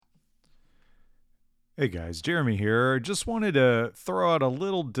Hey guys, Jeremy here. Just wanted to throw out a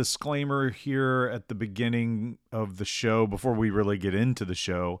little disclaimer here at the beginning of the show before we really get into the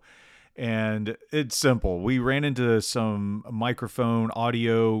show. And it's simple. We ran into some microphone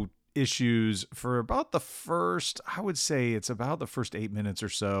audio issues for about I would say it's about the first 8 minutes or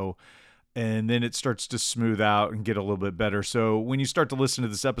so. And then it starts to smooth out and get a little bit better. So when you start to listen to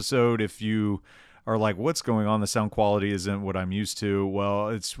this episode, if you are like, what's going on? The sound quality isn't what I'm used to.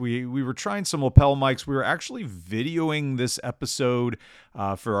 Well, we were trying some lapel mics. We were actually videoing this episode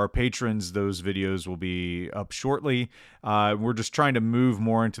for our patrons. Those videos will be up shortly. We're just trying to move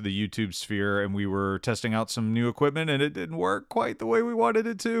more into the YouTube sphere, and we were testing out some new equipment, and it didn't work quite the way we wanted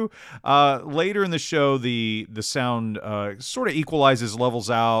it to. Later in the show, the sound sort of equalizes, levels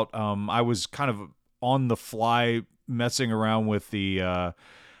out. I was kind of on the fly messing around with the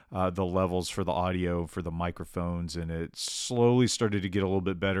levels for the audio for the microphones, and it slowly started to get a little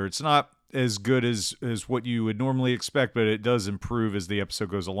bit better. It's not as good as what you would normally expect, but it does improve as the episode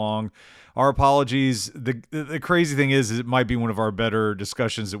goes along. Our apologies. The crazy thing is it might be one of our better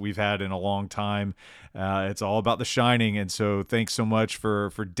discussions that we've had in a long time. It's all about The Shining, and so thanks so much for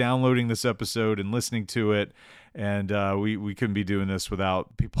downloading this episode and listening to it. And we couldn't be doing this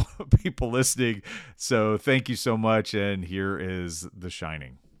without people listening. So thank you so much, and here is The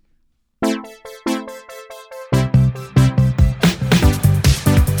Shining.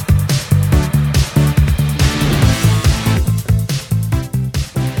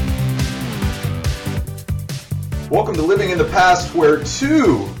 Welcome to Living in the Past, where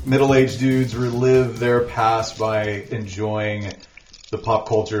two middle-aged dudes relive their past by enjoying the pop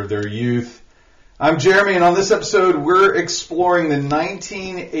culture of their youth. I'm Jeremy, and on this episode, we're exploring the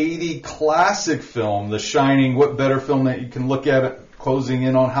 1980 classic film, The Shining. What better film that you can look at closing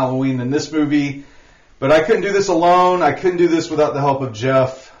in on Halloween than this movie? But I couldn't do this alone. I couldn't do this without the help of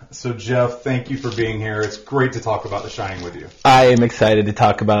Jeff. So, Jeff, thank you for being here. It's great to talk about The Shining with you. I am excited to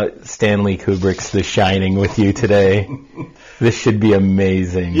talk about Stanley Kubrick's The Shining with you today. This should be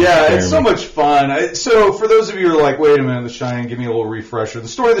amazing. Yeah, Jeremy. It's so much fun. So, for those of you who are like, wait a minute, The Shining, give me a little refresher. The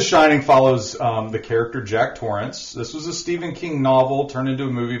story of The Shining follows the character Jack Torrance. This was a Stephen King novel turned into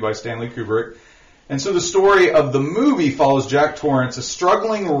a movie by Stanley Kubrick. And so the story of the movie follows Jack Torrance, a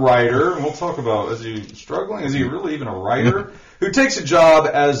struggling writer, and we'll talk about, is he struggling? Is he really even a writer? Who takes a job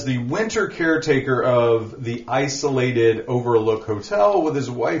as the winter caretaker of the isolated Overlook Hotel with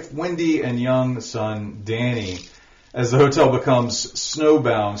his wife Wendy and young son Danny. As the hotel becomes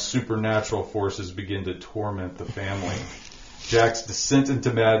snowbound, supernatural forces begin to torment the family. Jack's descent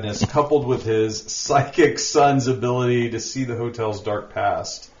into madness, coupled with his psychic son's ability to see the hotel's dark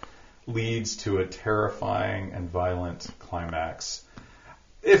past, leads to a terrifying and violent climax.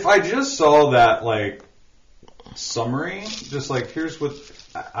 If I just saw that, summary, just here's what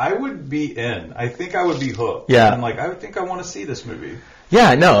I would be in. I think I would be hooked. Yeah. And I would think I want to see this movie.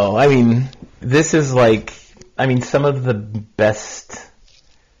 Yeah, no, I mean, this is some of the best,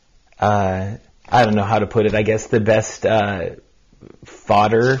 I don't know how to put it, I guess the best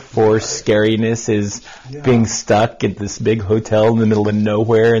fodder for scariness is being stuck at this big hotel in the middle of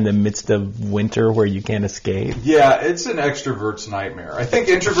nowhere in the midst of winter where you can't escape. Yeah, it's an extrovert's nightmare. I think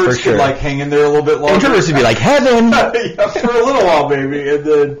introverts can hang in there a little bit longer. Introverts would be like heaven. Yeah, for a little while maybe, and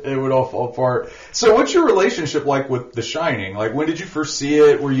then it would all fall apart. So what's your relationship like with The Shining? When did you first see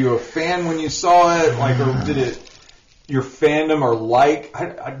it? Were you a fan when you saw it? Or did it, your fandom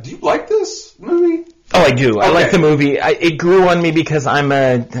do you like this movie? Oh, I do. Okay. I like the movie. It grew on me because I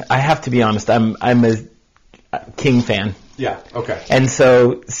have to be honest, I'm a King fan. Yeah, okay. And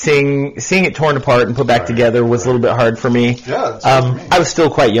so seeing it torn apart and put back together was a little bit hard for me. Yeah, that's for me. I was still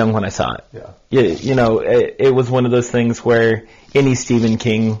quite young when I saw it. Yeah. It was one of those things where any Stephen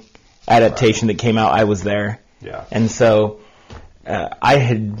King adaptation that came out, I was there. Yeah. And so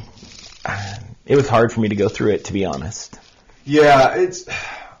it was hard for me to go through it, to be honest. Yeah,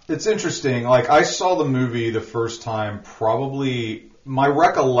 it's interesting. I saw the movie the first time, probably, my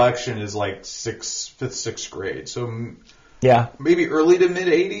recollection is 5th, 6th grade. So yeah, maybe early to mid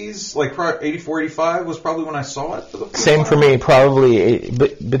 80s, 84, 85 was probably when I saw it for the first time. Same for me, probably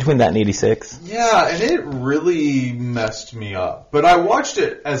between that and 86. Yeah, and it really messed me up. But I watched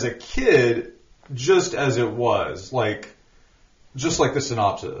it as a kid just as it was, just like the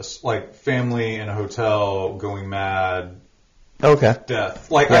synopsis, family in a hotel going mad. Okay.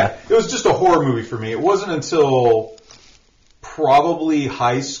 Death. It was just a horror movie for me. It wasn't until probably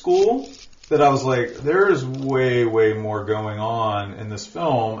high school that I was like, there is way, way more going on in this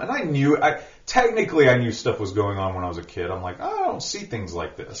film. And I knew stuff was going on when I was a kid. I'm like, I don't see things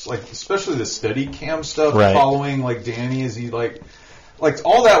like this. Especially the steady cam stuff following Danny as he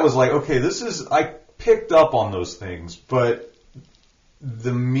all that was okay, this is, I picked up on those things, but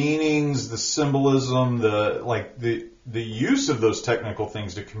the meanings, the symbolism, the use of those technical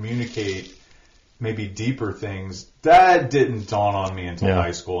things to communicate maybe deeper things, that didn't dawn on me until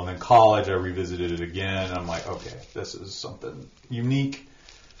high school. And then college, I revisited it again, and I'm like, okay, this is something unique,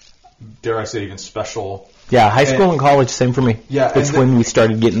 dare I say even special. Yeah, high school and college, same for me. Yeah, it's when we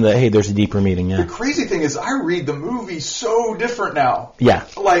started getting hey, there's a deeper meaning, The crazy thing is I read the movie so different now. Yeah.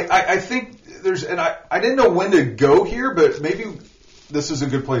 Like, I think I didn't know when to go here, but maybe this is a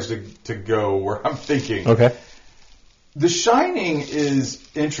good place to go where I'm thinking. Okay. The Shining is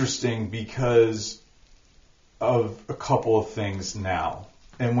interesting because of a couple of things now.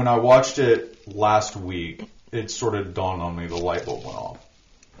 And when I watched it last week, it sort of dawned on me, the light bulb went off.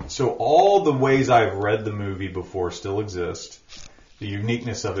 So all the ways I've read the movie before still exist, the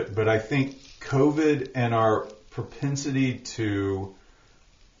uniqueness of it. But I think COVID and our propensity to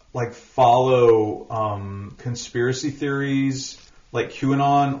like follow conspiracy theories like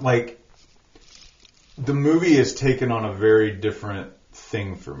QAnon, like the movie has taken on a very different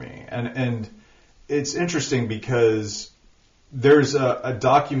thing for me. And it's interesting because there's a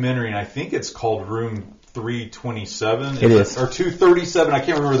documentary, and I think it's called Room 327. It is. Or 237. I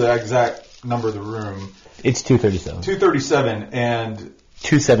can't remember the exact number of the room. It's 237. 237. And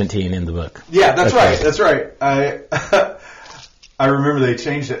 217 in the book. Yeah, that's right. That's right. I remember they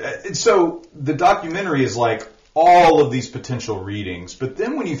changed it. And so the documentary is like all of these potential readings. But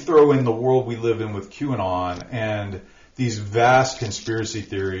then when you throw in the world we live in with QAnon and these vast conspiracy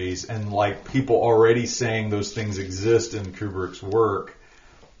theories and like people already saying those things exist in Kubrick's work,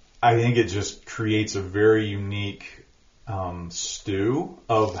 I think it just creates a very unique stew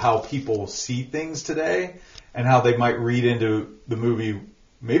of how people see things today and how they might read into the movie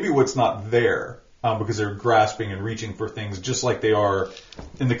maybe what's not there because they're grasping and reaching for things just like they are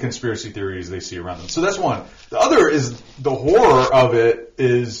in the conspiracy theories they see around them. So that's one. The other is the horror of it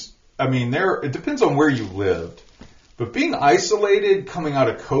is, I mean, it depends on where you lived. But being isolated, coming out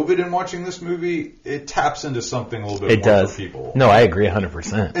of COVID and watching this movie, it taps into something a little bit more for people. No, I agree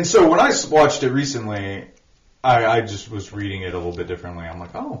 100%. And so when I watched it recently, I just was reading it a little bit differently. I'm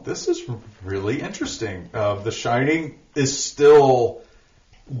like, oh, this is really interesting. The Shining is still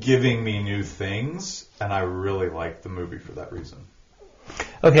giving me new things, and I really like the movie for that reason.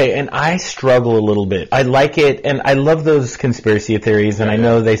 Okay, and I struggle a little bit. I like it, and I love those conspiracy theories, and I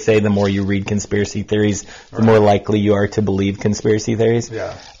know they say the more you read conspiracy theories, the more likely you are to believe conspiracy theories.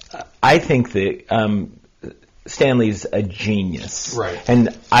 Yeah. I think that Stanley's a genius. Right.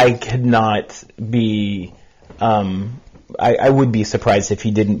 And I could not be... I would be surprised if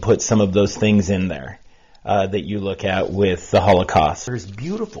he didn't put some of those things in there that you look at with the Holocaust. It's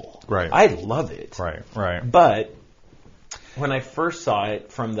beautiful. Right. I love it. Right. But... when I first saw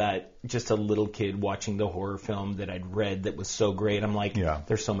it from that, just a little kid watching the horror film that I'd read that was so great, I'm like,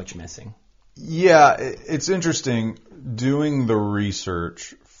 there's so much missing. Yeah, it's interesting. Doing the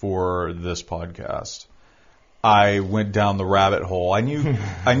research for this podcast, I went down the rabbit hole. I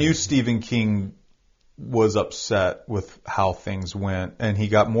knew Stephen King was upset with how things went, and he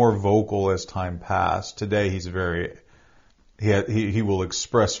got more vocal as time passed. Today, he's he will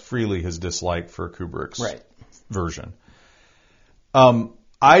express freely his dislike for Kubrick's version.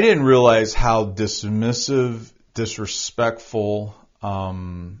 I didn't realize how dismissive, disrespectful,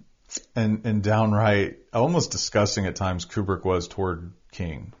 and downright, almost disgusting at times Kubrick was toward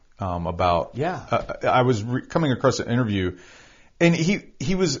King. I was coming across an interview, and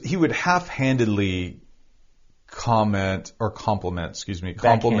he would half-handedly compliment.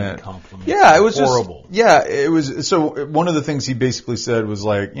 Yeah, it was horrible. It was. So one of the things he basically said was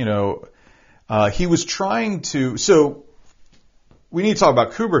like, he was trying to. So we need to talk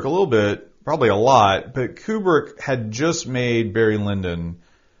about Kubrick a little bit, probably a lot. But Kubrick had just made Barry Lyndon,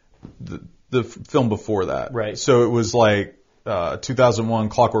 the film before that. Right. So it was like 2001,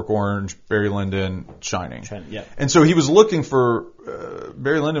 Clockwork Orange, Barry Lyndon, Shining. Yeah. And so he was looking for.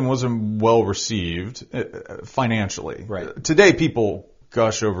 Barry Lyndon wasn't well received financially. Right. Today, people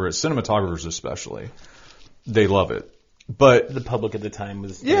gush over it, cinematographers especially. They love it. But the public at the time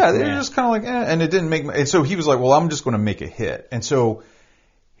was... yeah, they were just kind of like, and it didn't make... And so he was like, well, I'm just going to make a hit. And so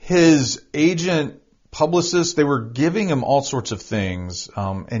his agent, publicist, they were giving him all sorts of things.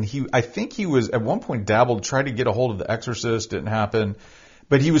 And I think he was, at one point, dabbled, tried to get a hold of The Exorcist, didn't happen.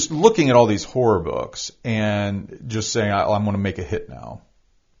 But he was looking at all these horror books and just saying, I'm going to make a hit now.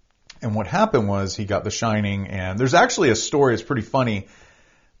 And what happened was he got The Shining, and there's actually a story, it's pretty funny.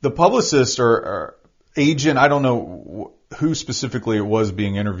 The publicist or agent, I don't know who specifically it was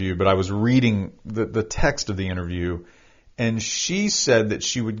being interviewed, but I was reading the text of the interview, and she said that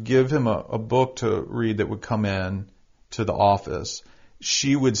she would give him a book to read that would come in to the office.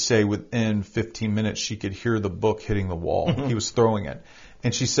 She would say within 15 minutes she could hear the book hitting the wall. He was throwing it.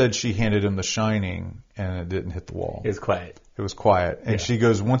 And she said she handed him The Shining and it didn't hit the wall. It was quiet. It was quiet. And she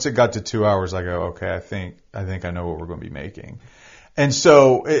goes, once it got to 2 hours, I go, okay, I think I know what we're going to be making. And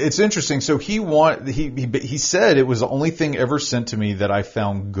so it's interesting. So he said it was the only thing ever sent to me that I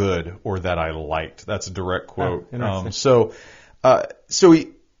found good or that I liked. That's a direct quote. So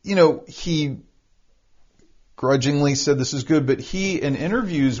he grudgingly said this is good, but he in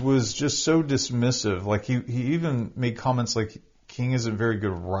interviews was just so dismissive. Like he even made comments like King isn't a very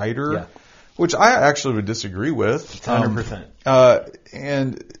good writer, which I actually would disagree with. 100%.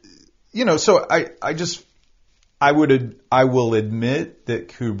 So I will admit that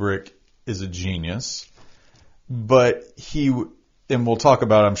Kubrick is a genius, but and we'll talk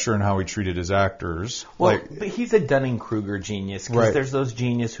about, I'm sure, in how he treated his actors. Well, but he's a Dunning-Kruger genius, because Right. there's those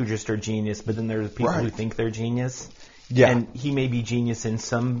genius who just are genius, but then there's people who Right. think they're genius. Yeah. And he may be genius in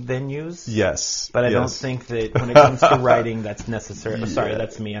some venues. Yes. But I don't yes. think that when it comes to writing, that's necessary. Sorry,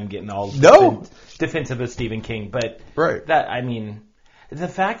 that's me. I'm getting all No. defensive of Stephen King. But Right. the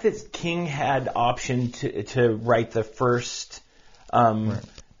fact that King had option to write the first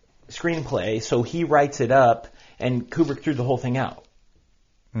screenplay, so he writes it up, and Kubrick threw the whole thing out.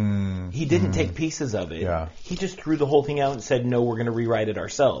 He didn't take pieces of it. Yeah. He just threw the whole thing out and said, no, we're going to rewrite it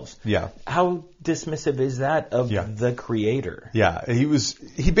ourselves. Yeah. How dismissive is that of the creator? Yeah.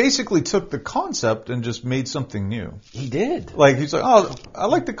 He basically took the concept and just made something new. He did. Like, he's like, oh, I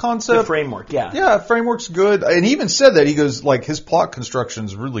like the concept. The framework, yeah. Yeah, framework's good. And he even said that. He goes, like, his plot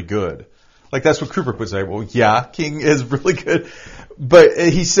construction's really good. Like, that's what Kubrick would say. Well, yeah, King is really good. But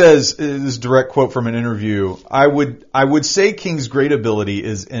he says, this direct quote from an interview, I would say King's great ability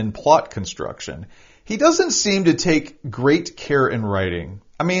is in plot construction. He doesn't seem to take great care in writing.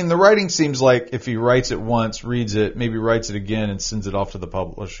 I mean, the writing seems like if he writes it once, reads it, maybe writes it again and sends it off to the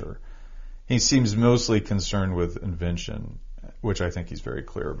publisher. He seems mostly concerned with invention, which I think he's very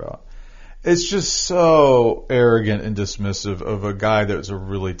clear about. It's just so arrogant and dismissive of a guy that's a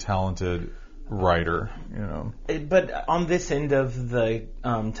really talented writer, But on this end of the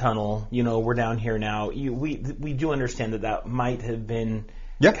tunnel, we're down here now. We do understand that might have been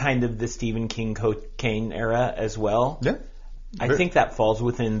kind of the Stephen King cocaine era as well. Yeah. I think that falls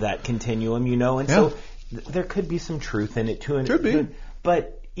within that continuum, and so there could be some truth in it too. Could be.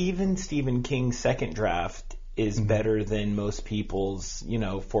 But even Stephen King's second draft is better than most people's,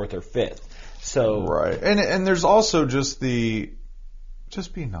 fourth or fifth. So right, and there's also just be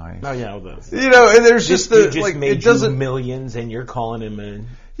nice. Oh yeah, all those. And there's just made it doesn't millions, and you're calling him a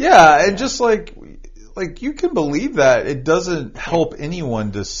and just like you can believe that it doesn't help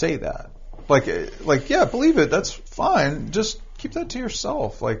anyone to say that. Believe it. That's fine. Just keep that to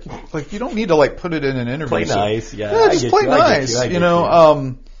yourself. Like you don't need to put it in an interview. Play nice, just play nice.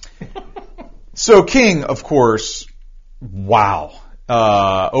 So King, of course, wow.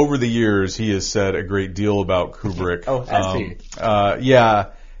 Over the years, he has said a great deal about Kubrick. Oh, has he?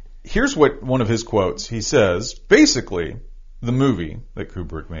 Here's one of his quotes. He says, basically, the movie that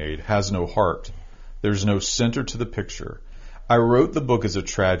Kubrick made has no heart. There's no center to the picture. I wrote the book as a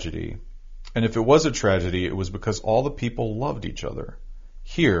tragedy, and if it was a tragedy, it was because all the people loved each other.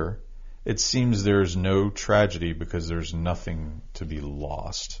 Here, it seems there's no tragedy because there's nothing to be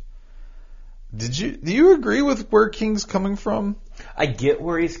lost. Do you agree with where King's coming from? I get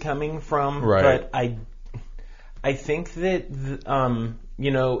where he's coming from, right. But I think that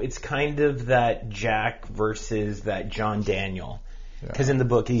it's kind of that Jack versus that John Daniel, because in the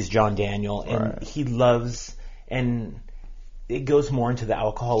book he's John Daniel and he loves, and it goes more into the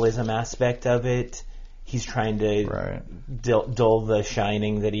alcoholism aspect of it. He's trying to dull the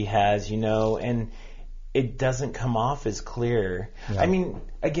shining that he has, and it doesn't come off as clear. Yeah. I mean,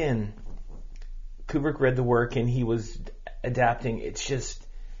 again, Kubrick read the work and he was adapting. It's just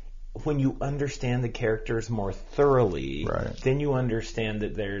when you understand the characters more thoroughly, then you understand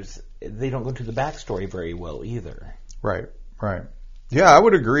that they don't go to the backstory very well either. Right. Yeah, I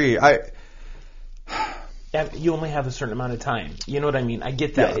would agree. You only have a certain amount of time. You know what I mean? I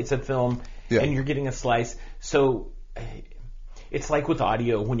get that. Yeah. It's a film and you're getting a slice. So it's like with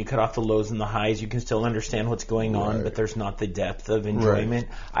audio, when you cut off the lows and the highs, you can still understand what's going on, but there's not the depth of enjoyment.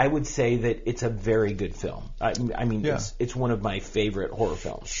 I would say that it's a very good film. I mean, it's one of my favorite horror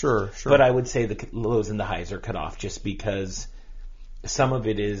films. Sure. But I would say the lows and the highs are cut off just because some of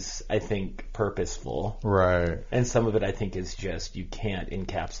it is, I think, purposeful. Right. And some of it, I think, is just you can't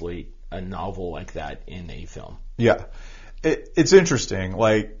encapsulate a novel like that in a film. Yeah. It's interesting.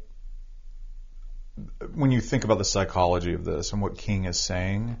 when you think about the psychology of this and what King is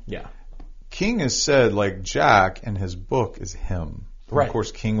saying, Yeah. King has said, like, Jack in his book is him. Right. Of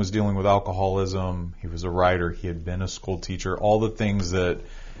course, King was dealing with alcoholism. He was a writer. He had been a school teacher. All the things that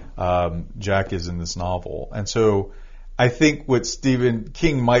Jack is in this novel. And so I think what Stephen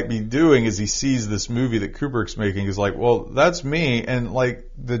King might be doing is he sees this movie that Kubrick's making is like, well, that's me. And like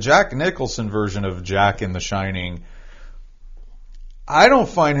the Jack Nicholson version of Jack in The Shining, I don't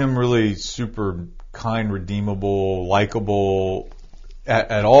find him really super kind, redeemable, likable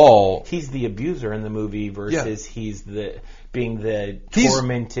at all. He's the abuser in the movie versus he's being the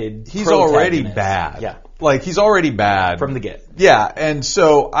tormented. He's already protagonist. bad. Yeah. Like he's already bad From the get. Yeah, and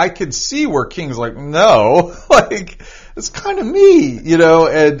so I could see where King's like, no, like it's kind of me, you know,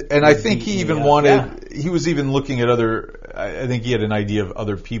 and I think he even wanted. He was even looking at other. I think he had an idea of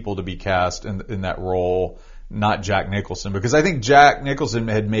other people to be cast in that role, not Jack Nicholson, because I think Jack Nicholson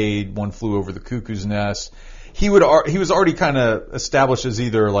had made One Flew Over the Cuckoo's Nest. He was already kind of established as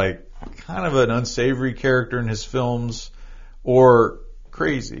either like kind of an unsavory character in his films or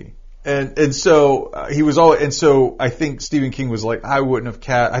crazy. And so he was all, and so I think Stephen King was like, I wouldn't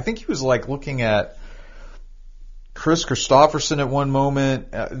have I think he was like looking at Chris Christopherson at one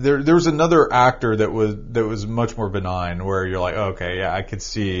moment. There was another actor that was much more benign, where you're like, okay, yeah, I could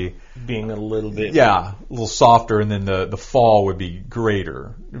see Being a little bit. a little softer, and then the fall would be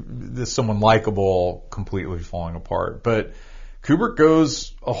greater. Someone likable completely falling apart. But Kubrick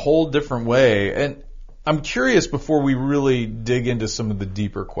goes a whole different way, and I'm curious, before we really dig into some of the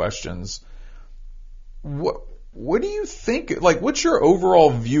deeper questions, what do you think? Like, what's your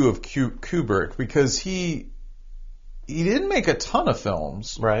overall view of Kubrick? Because he didn't make a ton of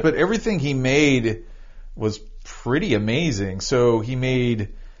films, right? But everything he made was pretty amazing. So he made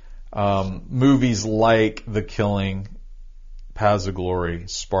movies like The Killing, Paths of Glory,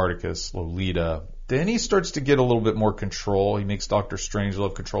 Spartacus, Lolita. Then he starts to get a little bit more control. He makes Dr.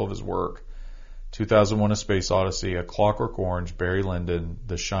 Strangelove control of his work. 2001: A Space Odyssey, A Clockwork Orange, Barry Lyndon,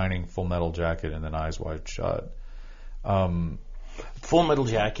 The Shining, Full Metal Jacket, and then Eyes Wide Shut. Full Metal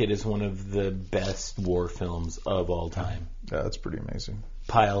Jacket is one of the best war films of all time. Yeah, that's pretty amazing.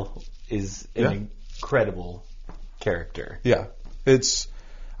 Pyle is an incredible character. Yeah,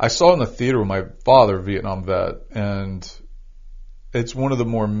 I saw it in the theater with my father, Vietnam vet, and it's one of the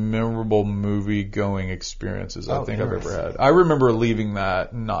more memorable movie-going experiences I think I've ever had. I remember leaving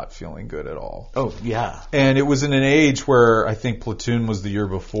that not feeling good at all. Oh, yeah. And it was in an age where I think Platoon was the year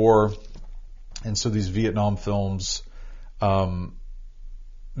before, and so these Vietnam films, the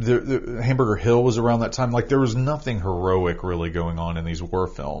Hamburger Hill was around that time. Like, there was nothing heroic really going on in these war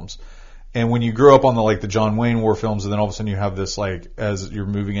films. And when you grow up on the John Wayne war films, and then all of a sudden you have this, like, as you're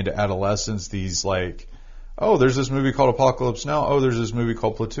moving into adolescence, these, like, oh, there's this movie called Apocalypse Now. Oh, there's this movie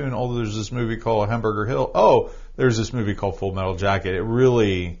called Platoon. Oh, there's this movie called Hamburger Hill. Oh, there's this movie called Full Metal Jacket. It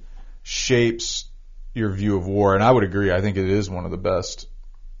really shapes your view of war. And I would agree. I think it is one of the best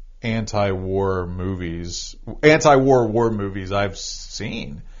anti-war movies I've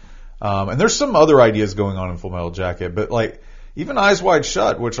seen. And there's some other ideas going on in Full Metal Jacket, but like even Eyes Wide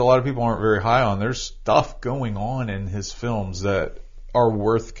Shut, which a lot of people aren't very high on, there's stuff going on in his films that are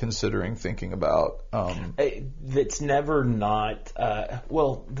worth considering thinking about. That's never not.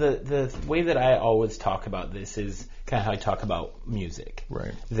 Well, the way that I always talk about this is kind of how I talk about music.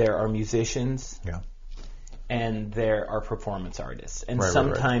 Right. There are musicians. Yeah. And there are performance artists, and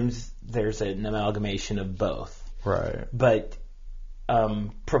sometimes there's an amalgamation of both. Right. But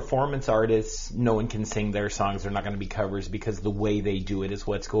performance artists, no one can sing their songs. They're not going to be covers because the way they do it is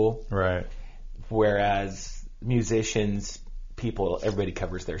what's cool. Right. Whereas musicians, everybody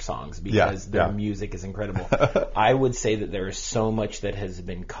covers their songs because their music is incredible. I would say that there is so much that has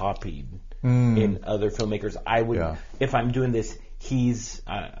been copied in other filmmakers. If I'm doing this,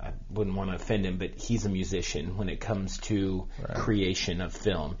 I wouldn't want to offend him, but he's a musician when it comes to creation of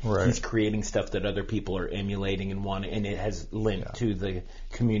film. Right. He's creating stuff that other people are emulating and want, and it has lent to the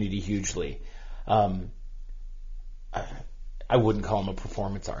community hugely. I wouldn't call him a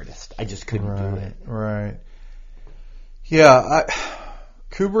performance artist. I just couldn't do it. Right. Yeah,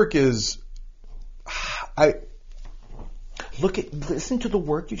 Kubrick is. Listen to the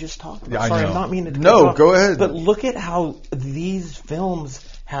work you just talked about. Yeah, Sorry, I know. I'm not meaning to. No, go ahead. But look at how these films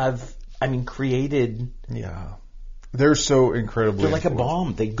have, created. Yeah, they're so incredibly. They're like a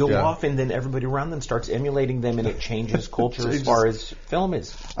bomb. They go off, and then everybody around them starts emulating them, and it changes culture as far as film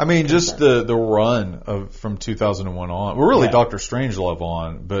is. Just the run from 2001 on. Well, really, Dr. Strangelove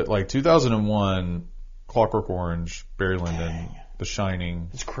on, but like 2001. Clockwork Orange, Barry Lyndon, The Shining,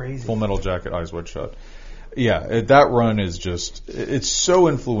 it's crazy. Full Metal Jacket, Eyes Wide Shut. that run is just, it's so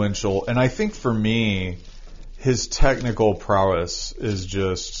influential. And I think for me, his technical prowess is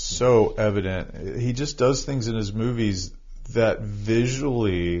just so evident. He just does things in his movies that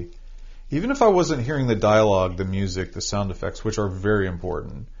visually, even if I wasn't hearing the dialogue, the music, the sound effects, which are very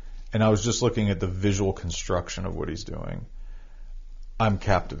important, and I was just looking at the visual construction of what he's doing, I'm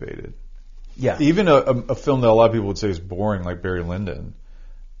captivated. Yeah. Even a film that a lot of people would say is boring, like Barry Lyndon,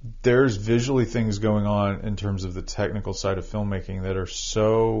 there's visually things going on in terms of the technical side of filmmaking that are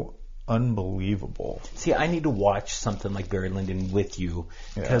so unbelievable. See, I need to watch something like Barry Lyndon with you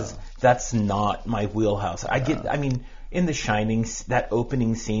because that's not my wheelhouse. I mean, in The Shining, that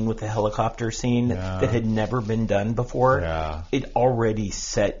opening scene with the helicopter scene that had never been done before, it already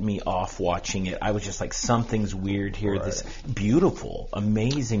set me off watching it. I was just like, something's weird here. Right. This beautiful,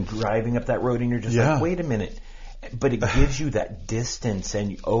 amazing driving up that road, and you're just like, wait a minute. But it gives you that distance,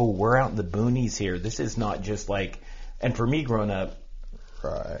 and we're out in the boonies here. This is not just like, and for me growing up,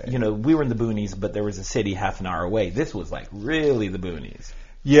 you know, we were in the boonies, but there was a city half an hour away. This was like really the boonies.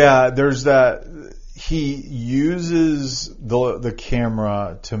 Yeah, there's that. He uses the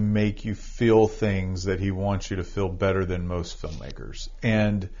camera to make you feel things that he wants you to feel better than most filmmakers.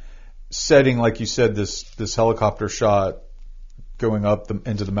 And setting, like you said, this helicopter shot going up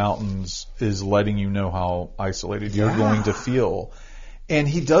into the mountains is letting you know how isolated you're going to feel. And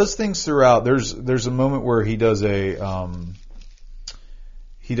he does things throughout. There's a moment where he does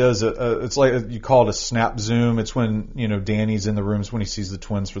it's like, you call it a snap zoom. It's when, you know, Danny's in the rooms when he sees the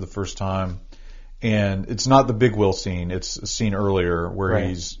twins for the first time. And it's not the Big Will scene. It's a scene earlier where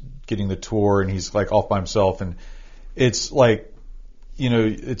he's getting the tour and he's like off by himself. And it's like, you know,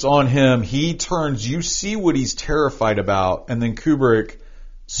 it's on him. He turns, you see what he's terrified about. And then Kubrick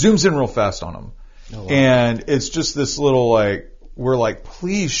zooms in real fast on him. Oh, wow. And it's just this little like, we're like,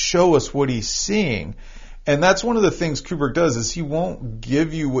 please show us what he's seeing. And that's one of the things Kubrick does is he won't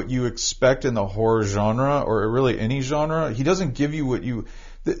give you what you expect in the horror genre or really any genre. He doesn't give you what you...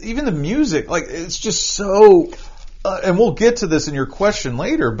 Even the music, like, it's just so... and we'll get to this in your question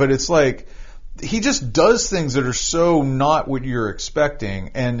later, but it's like he just does things that are so not what you're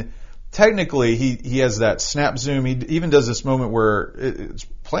expecting. And technically, he has that snap zoom. He even does this moment where it's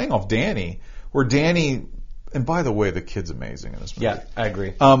playing off Danny, where Danny... And by the way, the kid's amazing in this movie. Yeah, I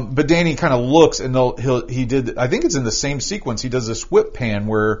agree. But Danny kind of looks, and he did. I think it's in the same sequence. He does this whip pan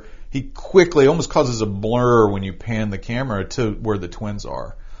where he quickly almost causes a blur when you pan the camera to where the twins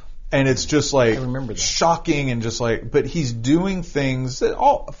are, and it's just like shocking and just like. But he's doing things that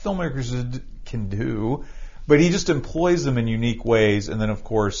all filmmakers can do, but he just employs them in unique ways. And then, of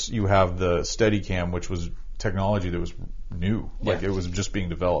course, you have the Steadicam, which was technology that was new, like it was just being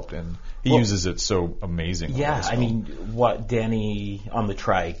developed, and he uses it so amazingly. Yeah, I mean, what Danny on the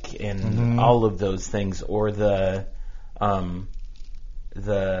trike and all of those things, or the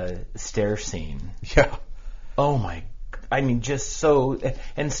stair scene. Yeah. Oh my! I mean, just so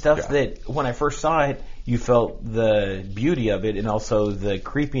and stuff that when I first saw it, you felt the beauty of it and also the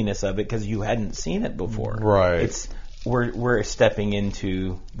creepiness of it because you hadn't seen it before. Right. We're stepping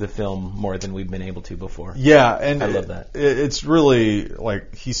into the film more than we've been able to before. Yeah, and I love that. It's really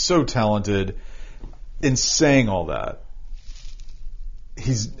like he's so talented in saying all that.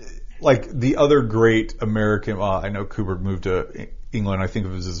 He's like the other great American. I know Kubrick moved to England. I think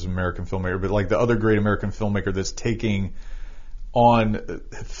of him as an American filmmaker, but like the other great American filmmaker that's taking on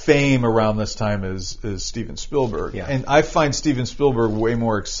fame around this time is Steven Spielberg. Yeah. And I find Steven Spielberg way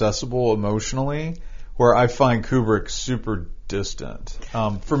more accessible emotionally, where I find Kubrick super distant.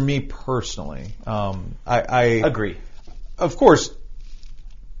 For me personally, I agree. Of course,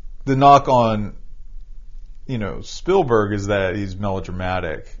 the knock on Spielberg is that he's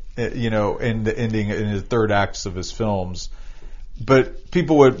melodramatic, in the ending in the third acts of his films. But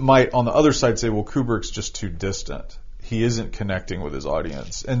people might on the other side say, well, Kubrick's just too distant. He isn't connecting with his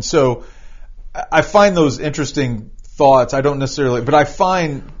audience, and so I find those interesting thoughts. I don't necessarily, but I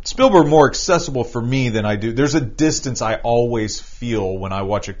find Spielberg more accessible for me than I do. There's a distance I always feel when I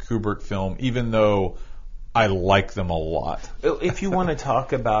watch a Kubrick film, even though I like them a lot. If you want to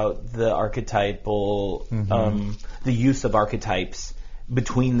talk about the archetypal, the use of archetypes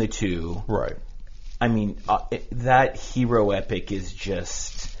between the two, right? I mean, that hero epic is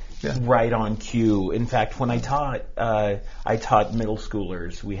just right on cue. In fact, when I taught middle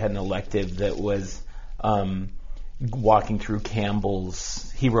schoolers, we had an elective that was walking through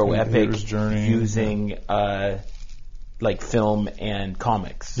Campbell's hero epic using like film and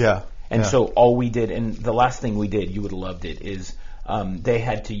comics. Yeah. And so all we did, and the last thing we did, you would have loved it, is they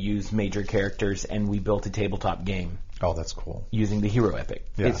had to use major characters, and we built a tabletop game. Oh, that's cool. Using the hero epic.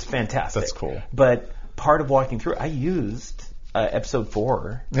 Yeah. It's fantastic. That's cool. But part of walking through, I used episode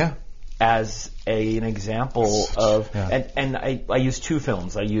 4 Yeah. as an example of, and I used 2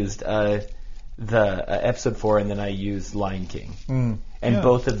 films. I used the episode 4, and then I used Lion King, and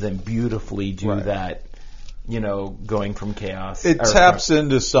both of them beautifully do that. Going from chaos. It taps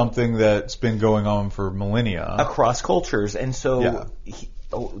into something that's been going on for millennia across cultures, and so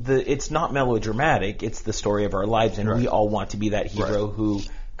it's not melodramatic. It's the story of our lives, and we all want to be that hero who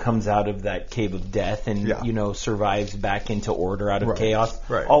comes out of that cave of death and survives back into order out of chaos.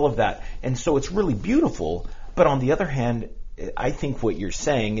 Right. All of that, and so it's really beautiful. But on the other hand, I think what you're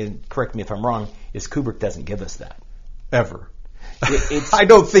saying, and correct me if I'm wrong, is Kubrick doesn't give us that ever. I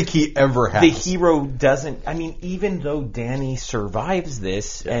don't think he ever has. The hero doesn't. I mean, even though Danny survives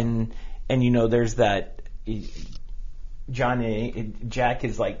this, and there's that Jack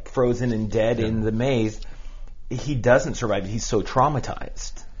is like frozen and dead in the maze. He doesn't survive. He's so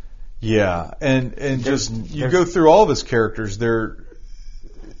traumatized. Yeah, and you go through all of his characters. The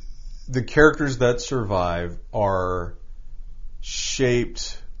characters that survive are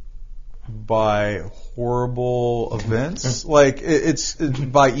shaped by horrible events. Like it's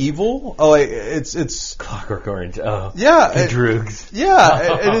by evil. Like it's Clockwork Orange. Oh, yeah, Droogs.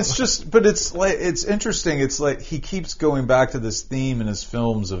 Yeah, and it's just, but it's like it's interesting. It's like he keeps going back to this theme in his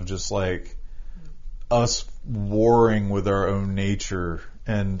films of just like us warring with our own nature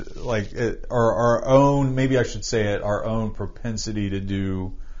and like our own. Maybe I should say it. Our own propensity to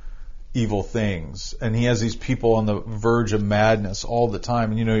do evil things, and he has these people on the verge of madness all the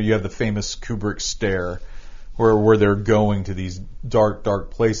time. And you have the famous Kubrick stare, where they're going to these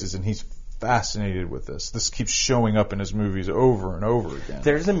dark places, and he's fascinated with this. This keeps showing up in his movies over and over again.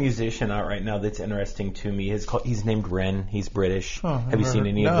 There's a musician out right now that's interesting to me. He's named Ren. He's British. Have you seen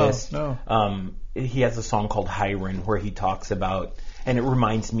any of this? No. He has a song called Hiren where he talks about, and it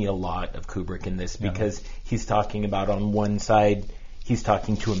reminds me a lot of Kubrick in this because he's talking about on one side. He's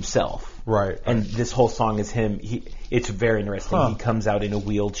talking to himself. Right. And this whole song is him. It's very interesting. He comes out in a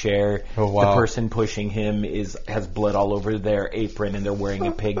wheelchair. Oh, wow. The person pushing him has blood all over their apron, and they're wearing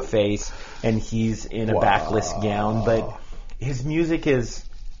a pig face, and he's in a backless gown. But his music is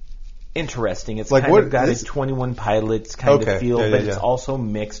interesting. It's like kind of got a 21 Pilots kind of feel, but it's also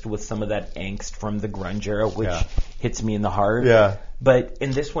mixed with some of that angst from the grunge era, which hits me in the heart. Yeah. But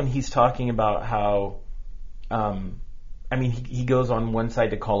in this one, he's talking about how... he goes on one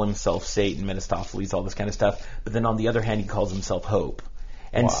side to call himself Satan, Mephistopheles, all this kind of stuff, but then on the other hand, he calls himself Hope.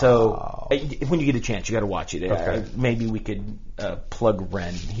 And so, when you get a chance, you got to watch it. Okay. Maybe we could plug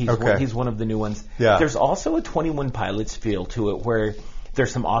Ren. He's one of the new ones. Yeah. There's also a 21 Pilots feel to it, where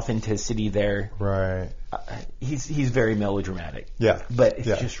there's some authenticity there. Right. He's very melodramatic. Yeah. But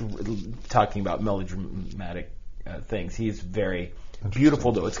it's just talking about melodramatic things. He's very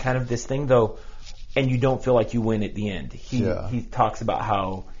beautiful, though. It's kind of this thing, though. And you don't feel like you win at the end. He talks about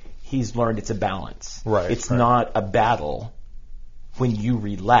how he's learned it's a balance. Right. It's not a battle. When you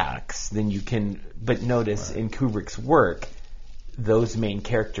relax, then you can... But notice in Kubrick's work, those main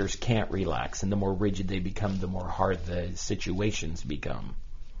characters can't relax. And the more rigid they become, the more hard the situations become.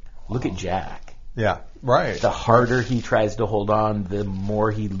 Look at Jack. Yeah, right. The harder he tries to hold on, the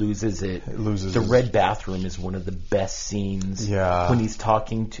more he loses it. The red bathroom is one of the best scenes. Yeah. When he's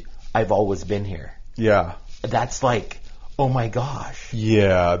talking to... I've always been here. Yeah. That's like, oh my gosh.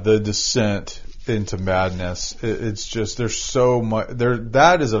 Yeah, the descent into madness. It's just, there's so much there.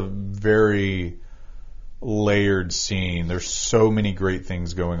 That is a very layered scene. There's so many great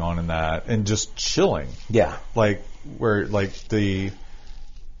things going on in that, and just chilling. Yeah. Like where the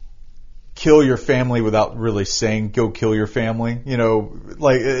kill your family without really saying go kill your family.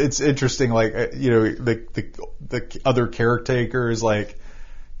 Like it's interesting. Like the other caretaker is like,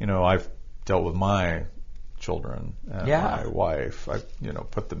 I've dealt with my children and my wife. I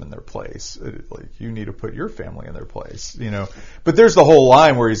put them in their place. Like you need to put your family in their place. But there's the whole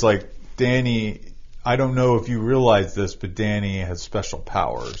line where he's like, Danny, I don't know if you realize this, but Danny has special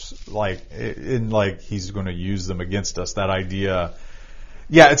powers. Like he's going to use them against us. That idea.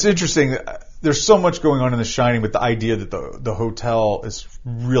 Yeah, it's interesting. There's so much going on in The Shining, but the idea that the hotel is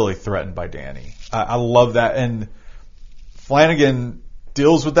really threatened by Danny. I love that, and Flanagan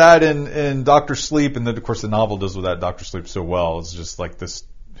deals with that in Dr. Sleep, and then of course the novel deals with that Dr. Sleep so well. It's just like this,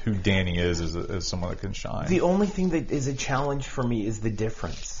 who Danny is someone that can shine. The only thing that is a challenge for me is the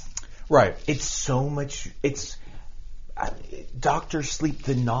difference. Right. It's so much. It's Dr. Sleep,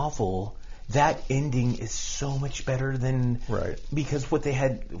 the novel. That ending is so much better than because what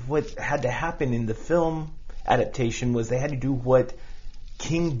had to happen in the film adaptation was they had to do what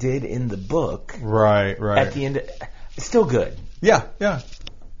King did in the book. Right. At the end, it's still good. Yeah.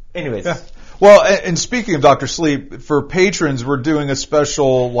 Anyways. Yeah. Well, and speaking of Dr. Sleep, for patrons, we're doing a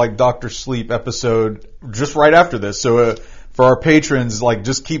special like Dr. Sleep episode just right after this. So for our patrons, like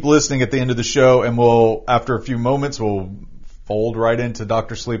just keep listening at the end of the show, and we'll after a few moments we'll fold right into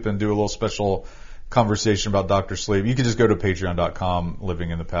Dr. Sleep and do a little special conversation about Dr. Sleep. You can just go to patreon.com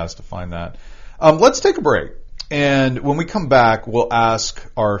living in the past to find that. Let's take a break. And when we come back, we'll ask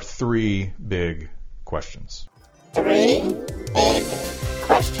our 3 big questions. 3 big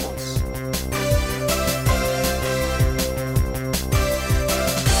questions.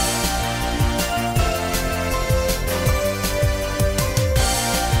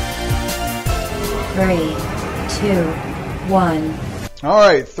 Three, 2, 1. All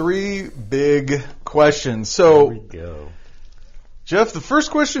right, 3 big questions. So, Here we go. Jeff, the first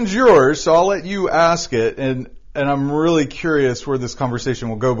question's yours, so I'll let you ask it, and I'm really curious where this conversation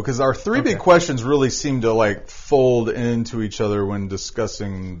will go because our 3 big questions really seem to like fold into each other when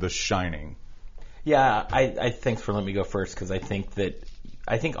discussing The Shining. Yeah, I thanks for letting me go first because I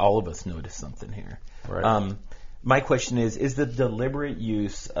think all of us noticed something here. Right. My question is the deliberate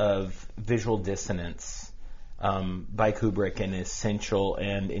use of visual dissonance by Kubrick an essential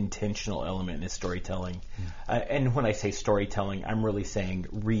and intentional element in his storytelling? And when I say storytelling, I'm really saying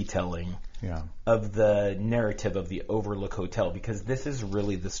retelling of the narrative of the Overlook Hotel, because this is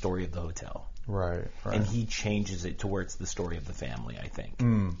really the story of the hotel. Right. And he changes it to where it's the story of the family, I think.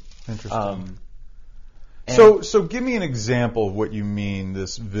 Interesting. So give me an example of what you mean,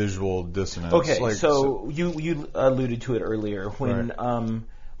 this visual dissonance. Okay, you alluded to it earlier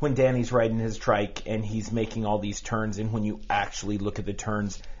when Danny's riding his trike and he's making all these turns, and when you actually look at the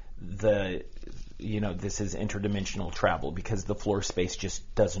turns, this is interdimensional travel because the floor space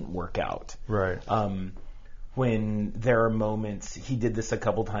just doesn't work out. Right. When there are moments, he did this a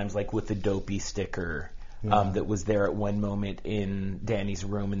couple times, like with the dopey sticker. That was there at one moment in Danny's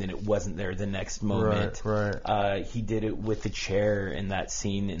room, and then it wasn't there the next moment. Right. He did it with the chair in that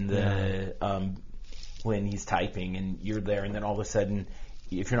scene in the when he's typing, and you're there, and then all of a sudden,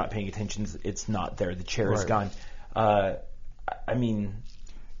 if you're not paying attention, it's not there. The chair is gone. I mean,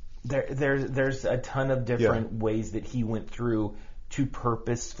 there's a ton of different ways that he went through to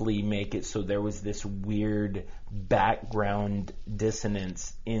purposefully make it so there was this weird background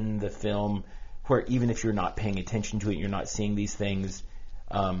dissonance in the film, where even if you're not paying attention to it, you're not seeing these things,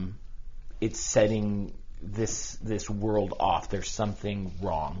 it's setting this world off. There's something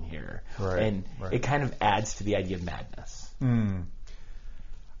wrong here. And it kind of adds to the idea of madness.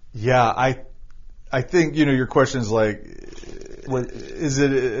 Yeah, I think, your question is like, is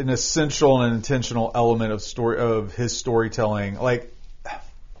it an essential and intentional element of his storytelling? Like,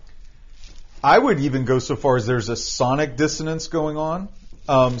 I would even go so far as there's a sonic dissonance going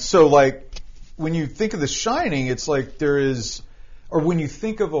on. So like, when you think of The Shining, it's like there is, or when you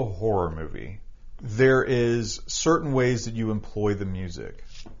think of a horror movie, there is certain ways that you employ the music,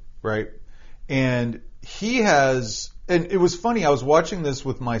 right? And he has, and it was funny, I was watching this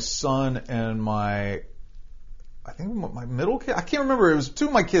with my son and my middle kid, I can't remember, it was 2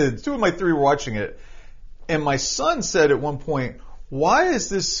 of my kids, 2 of my 3 were watching it, and my son said at one point, why is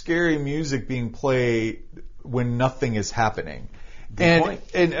this scary music being played when nothing is happening?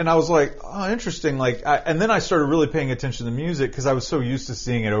 And I was like, oh, interesting. Like, and then I started really paying attention to the music because I was so used to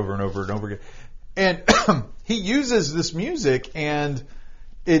seeing it over and over and over again. And he uses this music, and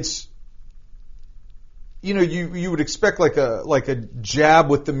it's, you would expect like a jab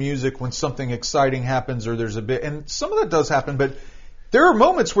with the music when something exciting happens or there's a bit, and some of that does happen, but there are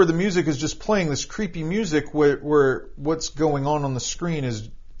moments where the music is just playing this creepy music where what's going on the screen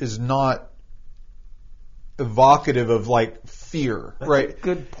is not evocative of like fear. That's right? A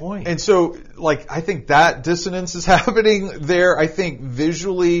good point. And so like I think that dissonance is happening there. I think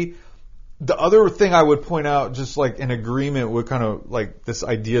visually, the other thing I would point out, just like in agreement with kind of like this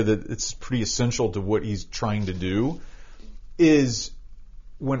idea that it's pretty essential to what he's trying to do, is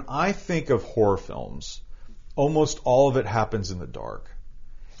when I think of horror films, almost all of it happens in the dark.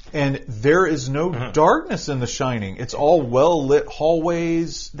 And there is no darkness in The Shining. It's all well-lit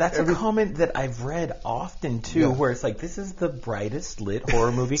hallways. That's a comment that I've read often, too, where it's like, this is the brightest lit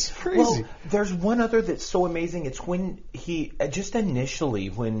horror movie. It's crazy. Well, there's one other that's so amazing. It's when he, just initially,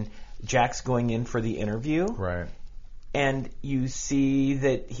 when Jack's going in for the interview. Right. And you see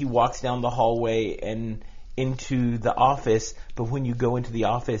that he walks down the hallway and into the office, but when you go into the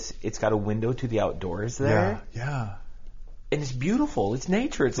office, it's got a window to the outdoors there. Yeah. And it's beautiful. It's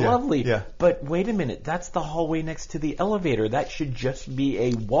nature. It's lovely. Yeah. But wait a minute. That's the hallway next to the elevator. That should just be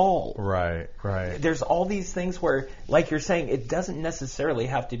a wall. Right. There's all these things where, like you're saying, it doesn't necessarily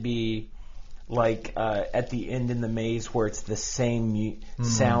have to be like at the end in the maze where it's the same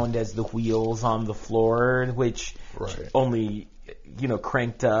sound as the wheels on the floor, which only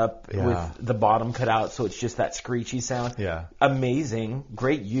cranked up with the bottom cut out, so it's just that screechy sound. Yeah. Amazing,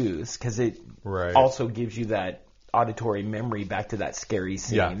 great use, because it also gives you that auditory memory back to that scary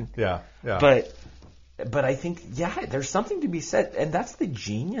scene. Yeah. But I think, there's something to be said, and that's the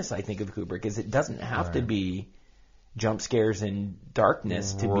genius, I think, of Kubrick, is it doesn't have to be jump scares and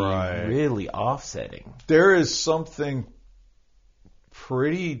darkness to be really offsetting. There is something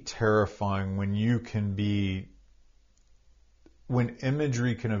pretty terrifying when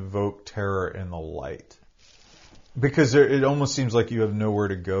imagery can evoke terror in the light. Because it almost seems like you have nowhere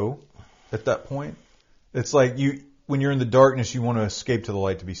to go at that point. It's like when you're in the darkness, you want to escape to the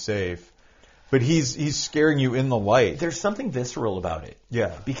light to be safe. But he's scaring you in the light. There's something visceral about it.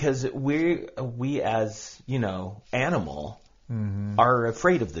 Yeah. Because we as, animal are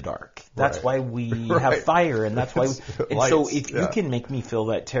afraid of the dark. That's why we have fire, and that's why so if you can make me feel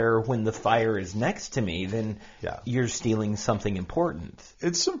that terror when the fire is next to me, then you're stealing something important.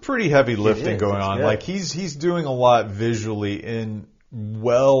 It's some pretty heavy lifting going on. Like he's doing a lot visually in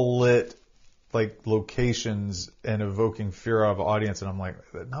well lit locations and evoking fear of audience, and I'm like,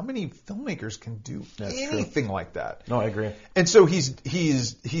 not many filmmakers can do anything like that. No, I agree. And so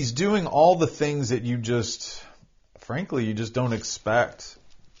he's doing all the things that you just don't expect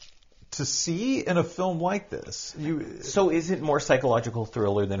to see in a film like this. So is it more psychological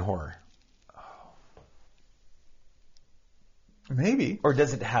thriller than horror? Maybe. Or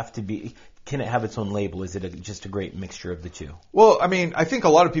does it have to be? Can it have its own label? Is it just a great mixture of the two? Well, I mean, I think a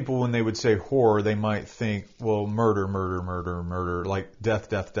lot of people, when they would say horror, they might think, well, murder, like death.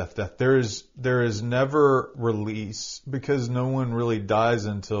 There is never release because no one really dies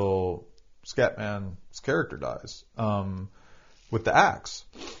until Scatman's character dies with the axe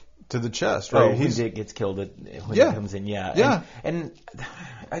to the chest, right? When Dick gets killed when he comes in, And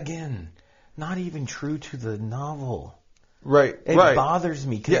again, not even true to the novel. Right. It bothers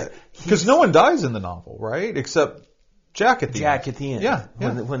me because no one dies in the novel, right? Except Jack at the end. Yeah.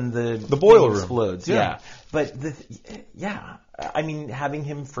 When the boiler room explodes. Yeah. But I mean, having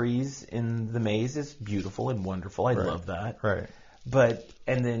him freeze in the maze is beautiful and wonderful. I love that. Right. But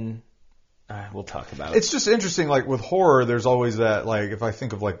and then we'll talk about it. It's just interesting. Like with horror, there's always that. Like if I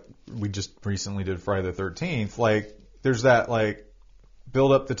think of we just recently did Friday the 13th. There's that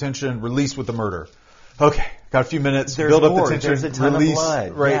build up the tension, release with the murder. Okay, got a few minutes. Build up the tension. There's a ton release, of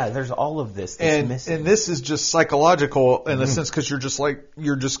blood. Right? Yeah, there's all of this that's missing. And this is just psychological in a sense because you're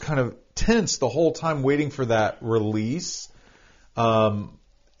just kind of tense the whole time waiting for that release, and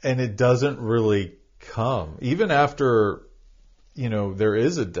it doesn't really come even after there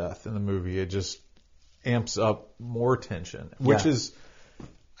is a death in the movie. It just amps up more tension, which is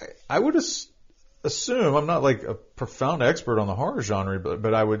I would assume, I'm not a profound expert on the horror genre,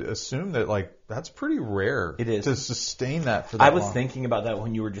 but I would assume that that's pretty rare. It is to sustain that for that long. I was thinking about that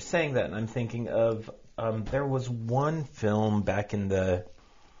when you were just saying that, and I'm thinking of there was one film back in the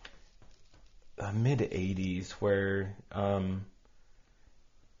mid '80s where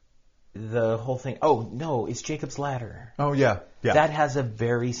the whole thing. Oh no, it's Jacob's Ladder. Oh yeah. That has a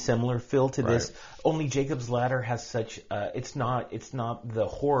very similar feel to this. Only Jacob's Ladder has such. It's not the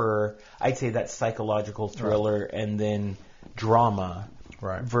horror. I'd say that's psychological thriller and then drama.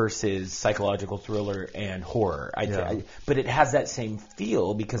 Versus psychological thriller and horror. But it has that same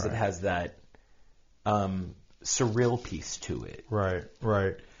feel because it has that surreal piece to it.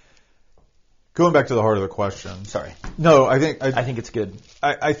 Right. Going back to the heart of the question. Sorry. No, I think it's good.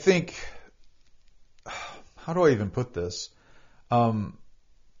 I think. How do I even put this?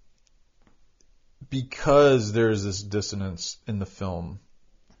 Because there's this dissonance in the film,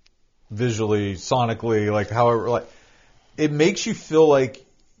 visually, sonically, however, it makes you feel like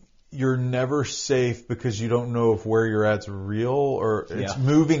you're never safe because you don't know if where you're at's real or it's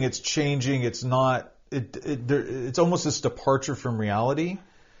moving, it's changing, it's not. It's almost this departure from reality.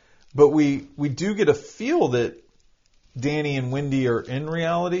 But we do get a feel that Danny and Wendy are in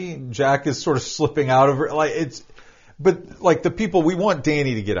reality. Jack is sort of slipping out of it. But the people, we want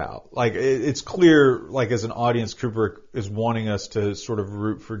Danny to get out. It's clear, as an audience, Kubrick is wanting us to sort of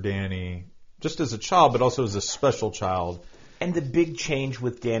root for Danny, just as a child, but also as a special child. And the big change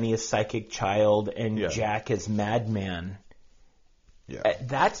with Danny as psychic child and Jack as madman. Yeah.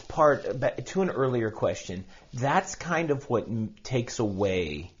 That's part, to an earlier question, that's kind of what takes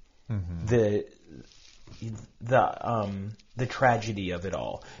away the tragedy of it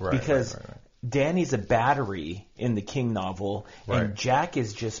all. Because Danny's a battery in the King novel, and Jack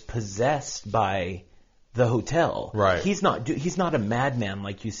is just possessed by the hotel. Right. He's not a madman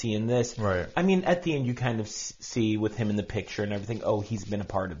like you see in this. Right. I mean, at the end you kind of see with him in the picture and everything, oh, he's been a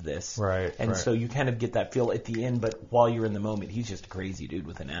part of this. Right, And right. so you kind of get that feel at the end, but while you're in the moment, he's just a crazy dude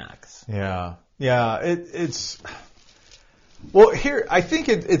with an axe. Yeah. Yeah. It's. Well, here, I think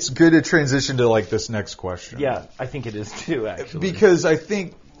it's good to transition to like this next question. Yeah, I think it is too, actually. Because I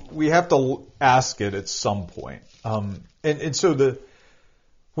think we have to ask it at some point. And so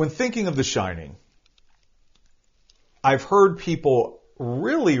when thinking of The Shining, I've heard people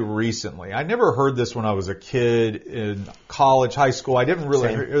really recently, I never heard this when I was a kid in college, high school. I didn't really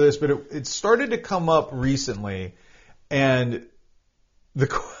hear this, but it started to come up recently. And the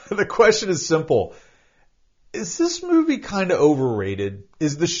question is simple. Is this movie kind of overrated?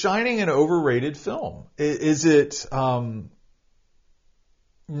 Is The Shining an overrated film? Is it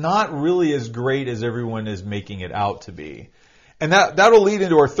not really as great as everyone is making it out to be? And that'll lead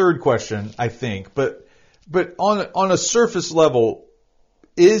into our third question, I think. But on a surface level,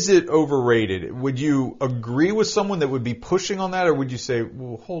 is it overrated? Would you agree with someone that would be pushing on that, or would you say,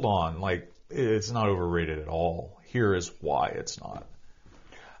 well, hold on, like it's not overrated at all? Here is why it's not.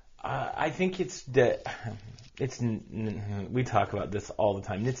 I think we talk about this all the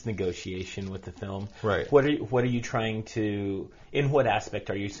time. It's negotiation with the film. Right. What are you trying to? In what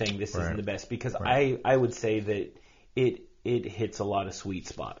aspect are you saying this isn't the best? Because I would say that it hits a lot of sweet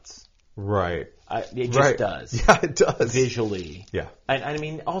spots. Right. It just does. Yeah, it does. Visually. Yeah. And I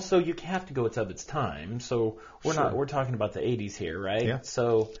mean, also you have to go. It's of its time. So we're talking about the 80s here, right? Yeah.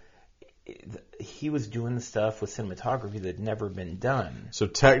 So he was doing the stuff with cinematography that had never been done. So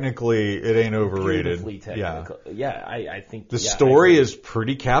technically, it ain't overrated. Beautifully technical. Yeah, I think the story is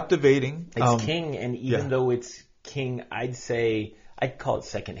pretty captivating. It's King, and even though it's King, I'd call it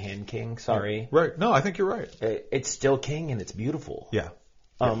secondhand King. Sorry. Right. No, I think you're right. It's still King, and it's beautiful. Yeah.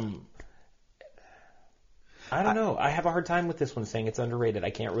 I don't know. I have a hard time with this one saying it's underrated. I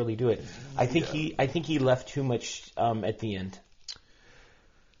can't really do it. I think he left too much at the end.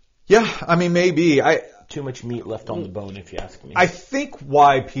 Yeah, I mean, maybe. Too much meat left on the bone, if you ask me. I think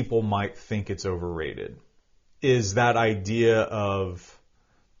why people might think it's overrated is that idea of,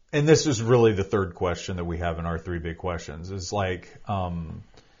 and this is really the third question that we have in our three big questions, is like,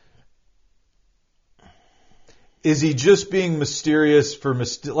 is he just being mysterious for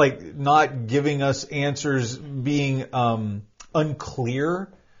like not giving us answers, being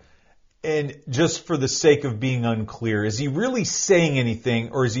unclear? And just for the sake of being unclear, is he really saying anything,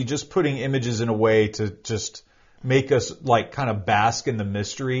 or is he just putting images in a way to just make us like kind of bask in the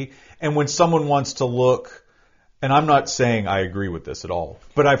mystery? And when someone wants to look, and I'm not saying I agree with this at all,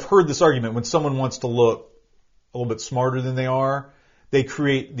 but I've heard this argument, when someone wants to look a little bit smarter than they are, they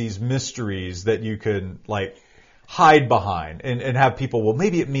create these mysteries that you can like hide behind and have people, well,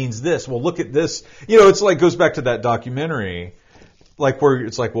 maybe it means this. Well, look at this. You know, it's like goes back to that documentary. Like where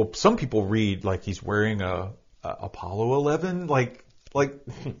it's like, well, some people read like he's wearing a Apollo 11 like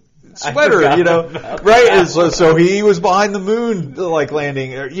sweater, you know, right? And so he was behind the moon, like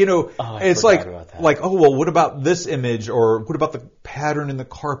landing, you know. It's like oh well, what about this image, or what about the pattern in the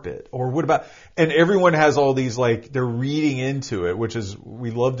carpet, or what about? And everyone has all these like they're reading into it, which is we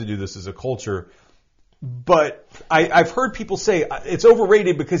love to do this as a culture. But I've heard people say it's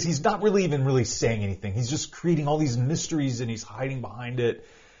overrated because he's not really even really saying anything. He's just creating all these mysteries and he's hiding behind it.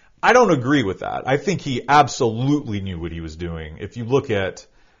 I don't agree with that. I think he absolutely knew what he was doing. If you look at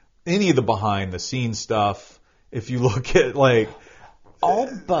any of the behind the scenes stuff, if you look at like... All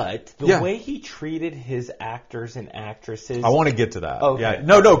but the way he treated his actors and actresses... I want to get to that. Okay. Yeah.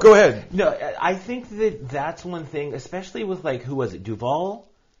 No, go ahead. No, I think that's one thing, especially with like, who was it, Duvall?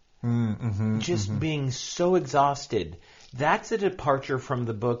 Being so exhausted. That's a departure from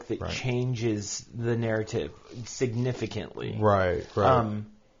the book that changes the narrative significantly. Right. I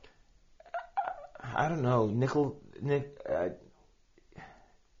don't know.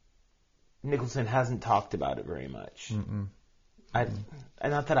 Nicholson hasn't talked about it very much.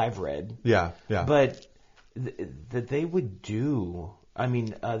 Not that I've read. Yeah. But that they would do. I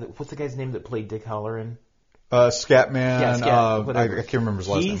mean, what's the guy's name that played Dick Halloran? Scatman. Yeah, I can't remember his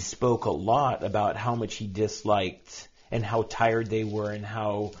last name. He spoke a lot about how much he disliked and how tired they were and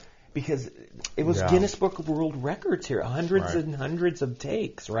how... Because it was Guinness Book of World Records here. Hundreds and hundreds of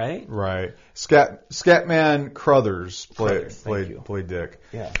takes, right? Right. Scatman Crothers played Dick.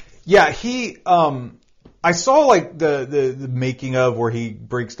 Yeah. Yeah, he... I saw like the making of where he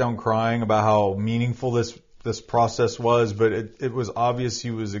breaks down crying about how meaningful this this process was, but it was obvious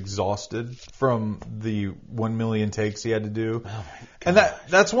he was exhausted from the 1 million takes he had to do. Oh and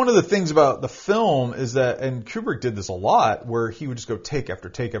that's one of the things about the film is that, and Kubrick did this a lot, where he would just go take after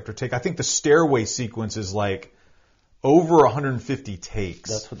take after take. I think the stairway sequence is like over 150 takes.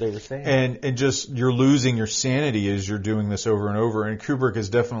 That's what they were saying. And just you're losing your sanity as you're doing this over and over. And Kubrick is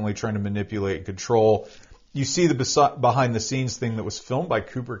definitely trying to manipulate and control. You see the behind the scenes thing that was filmed by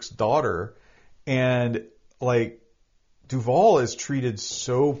Kubrick's daughter, and like Duvall is treated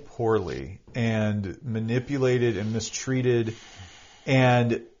so poorly and manipulated and mistreated,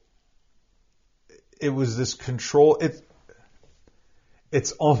 and it was this control.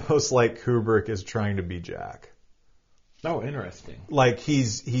 It's almost like Kubrick is trying to be Jack. Oh, interesting. Like he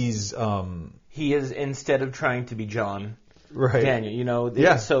is, instead of trying to be John, right? Daniel, you know.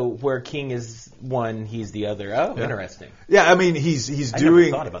 Yeah. So where King is one, he's the other. Oh, Yeah. Interesting. Yeah, I mean he's I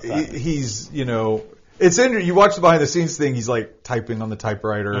doing. never thought about that. He's it's in. You watch the behind the scenes thing. He's like typing on the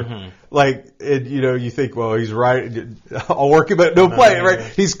typewriter. Mm-hmm. Like you think, well, he's right. I'll work it, but no play. Right?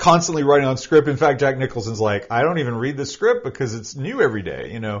 He's constantly writing on script. In fact, Jack Nicholson's like, I don't even read the script because it's new every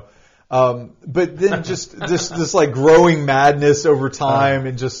day. But then just this like growing madness over time,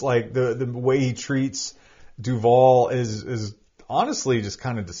 and just like the way he treats Duvall is honestly just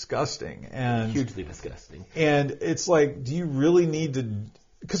kind of disgusting and Hugely disgusting. And it's like, do you really need to?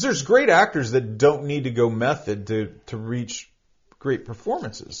 Because there's great actors that don't need to go method to reach great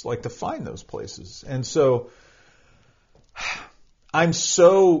performances, like to find those places. And so I'm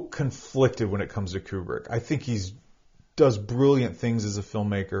so conflicted when it comes to Kubrick. I think does brilliant things as a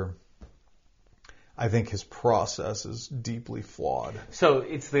filmmaker. I think his process is deeply flawed. So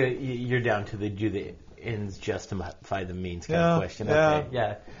it's you're down to do the ends justify the means kind of question. Yeah. Okay.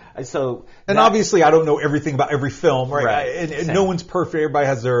 Yeah. So Obviously I don't know everything about every film, right? Right. And no one's perfect. Everybody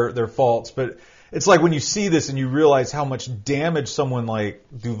has their faults. But it's like when you see this and you realize how much damage someone like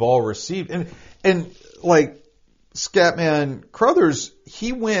Duvall received. And like Scatman Crothers,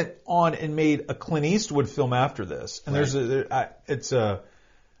 he went on and made a Clint Eastwood film after this. And it's a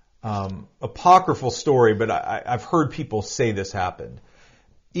apocryphal story, but I've heard people say this happened.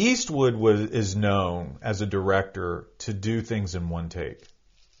 Eastwood is known as a director to do things in one take.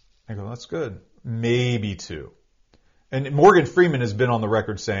 I go, that's good. Maybe two. And Morgan Freeman has been on the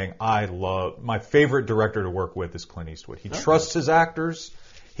record saying, my favorite director to work with is Clint Eastwood. He trusts his actors.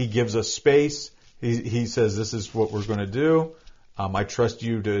 He gives us space. He says, this is what we're going to do. I trust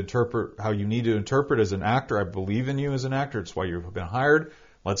you to interpret how you need to interpret as an actor. I believe in you as an actor. It's why you've been hired.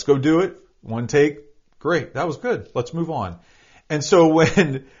 Let's go do it. One take. Great. That was good. Let's move on. And so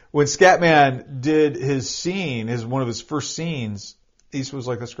when Scatman did his scene, one of his first scenes, Eastwood was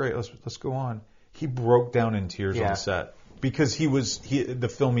like, that's great. Let's go on. He broke down in tears on set because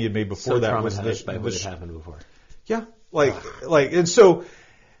the film he had made before that was by what had happened before. Yeah. And so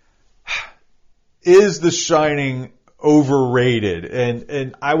is The Shining overrated?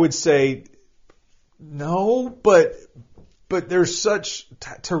 And I would say no, but there's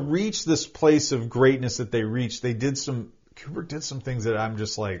to reach this place of greatness that they reached, Kubrick did some things that I'm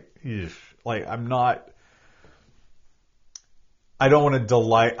just like, I'm not. I don't want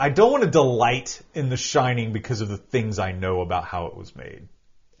to delight in The Shining because of the things I know about how it was made.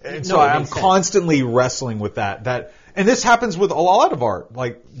 And so I'm constantly wrestling with that. And this happens with a lot of art,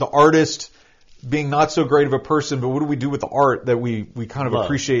 like the artist being not so great of a person, but what do we do with the art that we kind of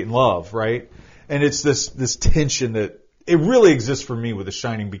appreciate and love, right? And it's this tension that it really exists for me with The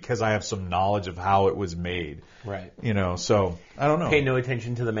Shining because I have some knowledge of how it was made. Right. So I don't know. Pay no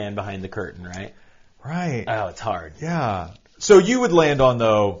attention to the man behind the curtain, right? Right. Oh, it's hard. Yeah. So you would land on,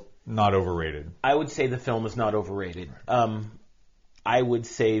 though, not overrated. I would say the film is not overrated. I would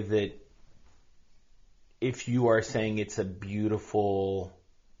say that if you are saying it's a beautiful,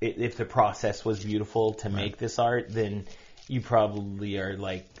 if the process was beautiful to make this art, then you probably are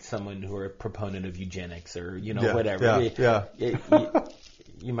like someone who are a proponent of eugenics or, whatever.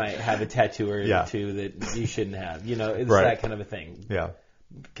 You might have a tattoo or two that you shouldn't have. It's that kind of a thing. Yeah.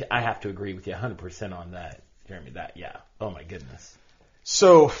 I have to agree with you 100% on that, Jeremy. Oh my goodness.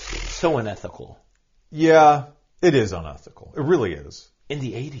 So unethical. Yeah, it is unethical. It really is. In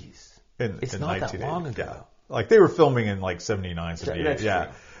the 80s. It's not that long ago. Yeah. Like they were filming in like 79, 78. That's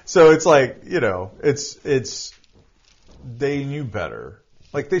true. So it's like, it's they knew better.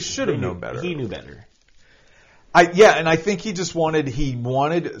 Like they should have known better. He knew better. And I think he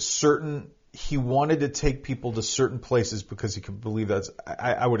wanted to take people to certain places because he could believe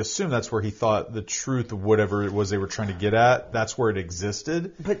I would assume that's where he thought the truth of whatever it was they were trying to get at, that's where it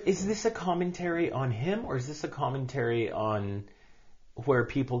existed. But is this a commentary on him or is this a commentary on where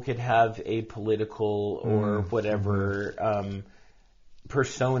people could have a political or whatever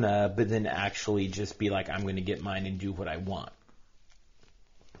persona, but then actually just be like, I'm going to get mine and do what I want.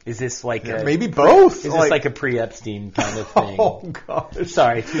 Is this like maybe both? Is this like a pre-Epstein kind of thing? Oh gosh.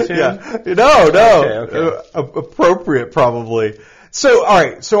 Sorry, too soon? Yeah. No. Okay. Appropriate, probably. So, all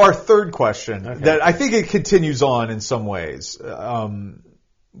right. So our third question that I think it continues on in some ways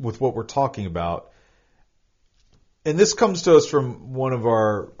with what we're talking about, and this comes to us from one of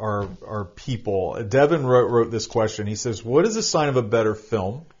our people. Devin wrote this question. He says, "What is a sign of a better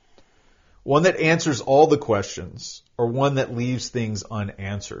film? One that answers all the questions, or one that leaves things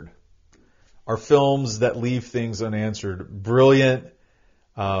unanswered? Are films that leave things unanswered brilliant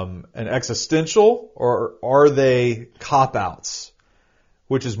and existential, or are they cop-outs?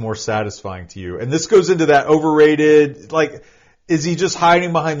 Which is more satisfying to you?" And this goes into that overrated, like, is he just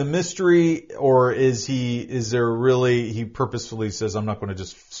hiding behind the mystery, or he purposefully says, I'm not going to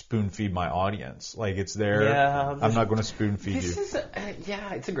just spoon feed my audience. Like, it's there. Yeah, I'm not going to spoon feed you.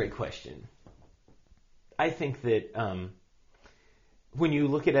 It's a great question. I think that when you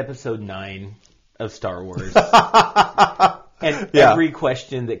look at episode 9 of Star Wars, and every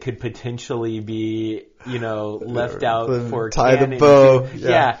question that could potentially be, left out for tie canon, the bow.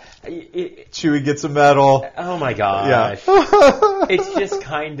 Chewie gets a medal. Oh my gosh. Yeah. It's just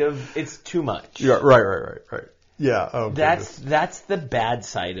it's too much. Yeah, right. Yeah. Oh, that's the bad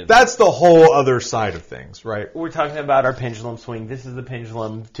side of it. That's the whole other side of things, right? We're talking about our pendulum swing. This is the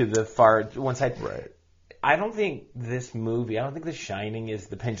pendulum to the far one side. Right. I don't think The Shining is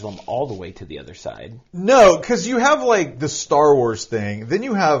the pendulum all the way to the other side. No, because you have like the Star Wars thing. Then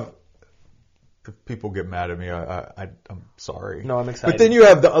you have, if people get mad at me, I'm sorry. No, I'm excited. But then you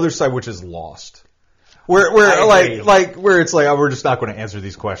have the other side, which is Lost. Where where it's like, we're just not going to answer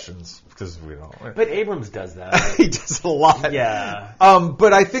these questions because we don't. But Abrams does that. He does a lot. Yeah.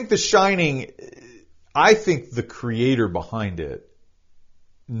 But I think The Shining, I think the creator behind it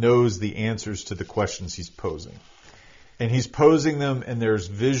knows the answers to the questions he's posing. And he's posing them, and there's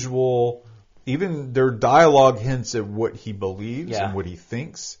visual, even there are dialogue hints at what he believes and what he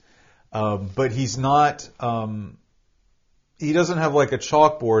thinks. But he's not, he doesn't have like a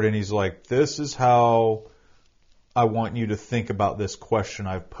chalkboard and he's like, this is how I want you to think about this question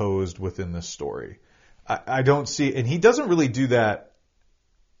I've posed within this story. I don't see, and he doesn't really do that.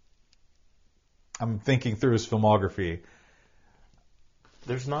 I'm thinking through his filmography.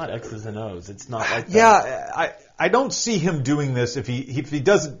 There's not X's and O's. It's not like that. Yeah, I don't see him doing this. If he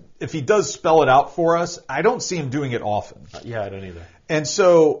does spell it out for us, I don't see him doing it often. Yeah, I don't either. And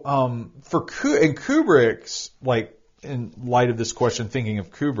so for Kubrick's, like, in light of this question, thinking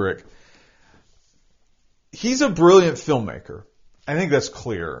of Kubrick, he's a brilliant filmmaker. I think that's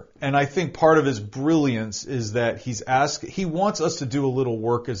clear. And I think part of his brilliance is that he wants us to do a little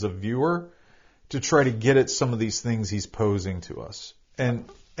work as a viewer to try to get at some of these things he's posing to us. And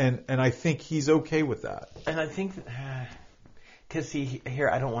I think he's okay with that. And I think, because here,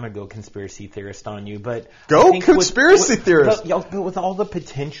 I don't want to go conspiracy theorist on you, but go conspiracy theorist. But with all the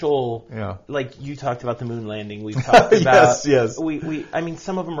potential, like you talked about the moon landing, we've talked yes. about I mean,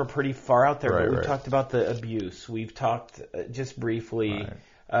 some of them are pretty far out there, but we've talked about the abuse. We've talked just briefly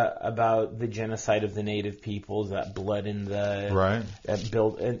about the genocide of the native peoples, that blood in the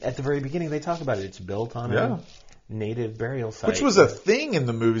built. And at the very beginning, they talk about it. It's built on a native burial site, which was a thing in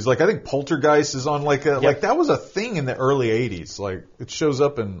the movies. Like, I think Poltergeist is on like that was a thing in the early 80s. Like, it shows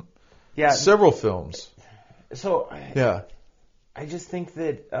up in several films. So I just think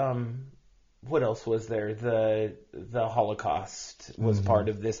that what else was there? The Holocaust was part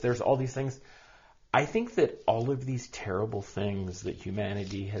of this. There's all these things. I think that all of these terrible things that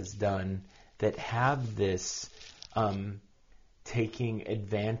humanity has done that have this taking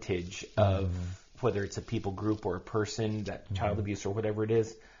advantage of whether it's a people group or a person, that child abuse or whatever it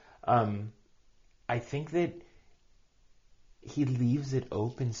is, I think that he leaves it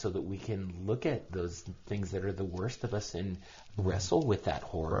open so that we can look at those things that are the worst of us and wrestle with that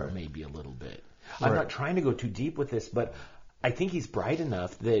horror maybe a little bit. I'm not trying to go too deep with this, but I think he's bright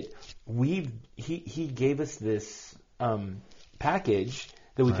enough that he gave us this package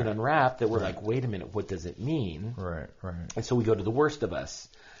that we can unwrap that we're like, wait a minute, what does it mean? Right. And so we go to the worst of us.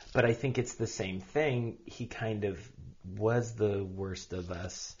 But I think it's the same thing. He kind of was the worst of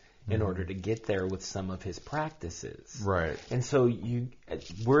us in order to get there with some of his practices. Right. And so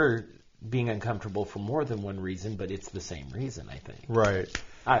we're being uncomfortable for more than one reason, but it's the same reason, I think. Right.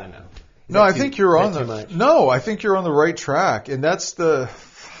 I don't know. I think you're on I think you're on the right track. And that's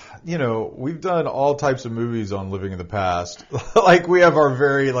we've done all types of movies on Living in the Past. Like, we have our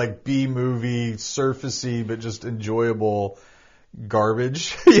very, like, B movie, surfacey, but just enjoyable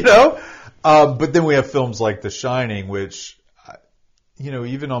garbage, you know? But then we have films like The Shining, which, you know,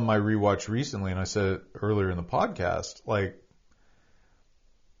 even on my rewatch recently, and I said it earlier in the podcast, like,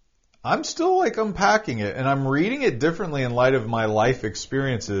 I'm still like unpacking it, and I'm reading it differently in light of my life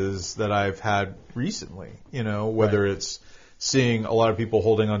experiences that I've had recently, you know, whether it's seeing a lot of people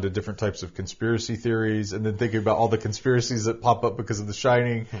holding on to different types of conspiracy theories and then thinking about all the conspiracies that pop up because of The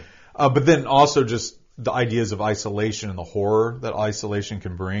Shining. But then also just the ideas of isolation and the horror that isolation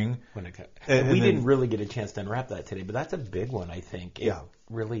can bring. We didn't really get a chance to unwrap that today, but that's a big one, I think. It Yeah.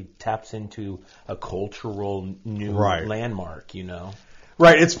 really taps into a cultural new Right. landmark, you know.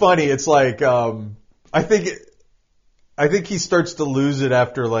 Right. It's funny. It's like, I think he starts to lose it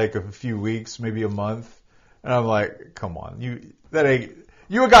after like a few weeks, maybe a month. And I'm like, come on, you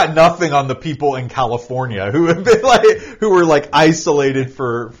got nothing on the people in California who have been who were like isolated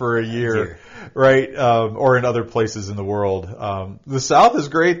for a year, right? Or in other places in the world. The South is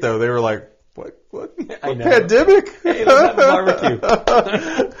great though. They were like, what pandemic? Hey, let's have a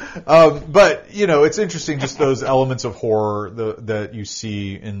barbecue. But you know, it's interesting just those elements of horror that you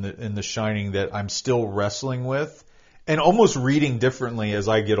see in the Shining that I'm still wrestling with. And almost reading differently as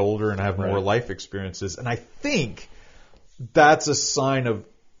I get older and have more life experiences. And I think that's a sign of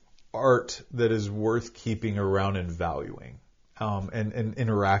art that is worth keeping around and valuing and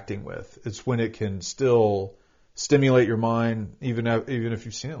interacting with. It's when it can still stimulate your mind, even if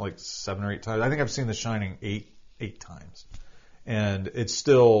you've seen it like 7 or 8 times. I think I've seen The Shining 8 times. And it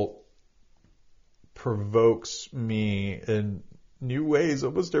still provokes me in new ways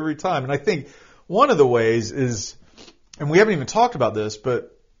almost every time. And I think one of the ways is... And we haven't even talked about this,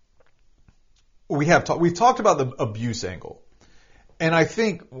 but we've talked about the abuse angle. And I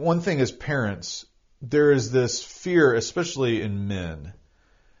think one thing as parents, there is this fear, especially in men,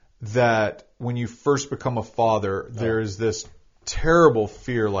 that when you first become a father, there is this terrible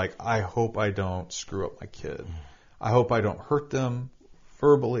fear like, I hope I don't screw up my kid. I hope I don't hurt them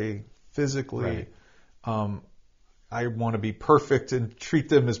verbally, physically. I want to be perfect and treat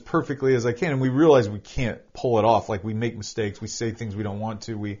them as perfectly as I can. And we realize we can't pull it off. Like we make mistakes. We say things we don't want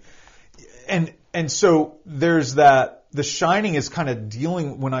to. And so there's that. The Shining is kind of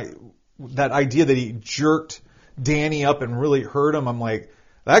dealing that idea that he jerked Danny up and really hurt him. I'm like,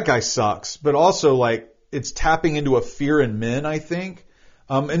 that guy sucks. But also like it's tapping into a fear in men, I think.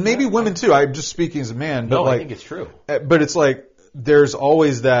 And maybe women too. I'm just speaking as a man. But I think it's true. But it's like there's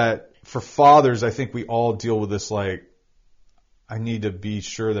always that. For fathers, I think we all deal with this like, I need to be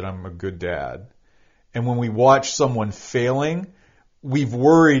sure that I'm a good dad. And when we watch someone failing, we've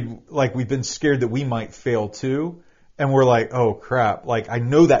worried, like we've been scared that we might fail too. And we're like, oh crap, like I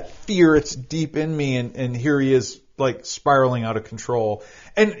know that fear, it's deep in me and here he is like spiraling out of control.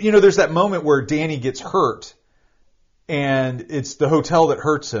 And you know, there's that moment where Danny gets hurt and it's the hotel that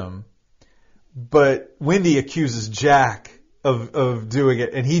hurts him. But Wendy accuses Jack of doing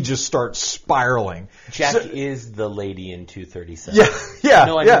it, and he just starts spiraling. Jack is the lady in 237.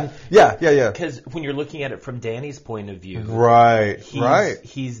 Yeah. Because when you're looking at it from Danny's point of view,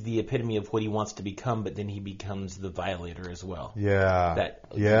 he's the epitome of what he wants to become, but then he becomes the violator as well.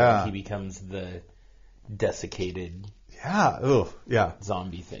 He becomes the desiccated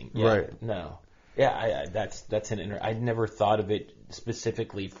zombie thing. Yeah, right. No. Yeah, that's I'd never thought of it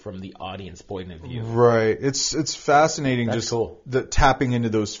specifically from the audience point of view. Right. It's fascinating. That's just cool. The tapping into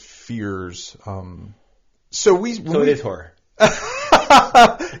those fears. So it is horror.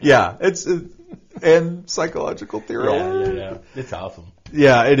 Yeah, and psychological theory. Yeah. It's awesome.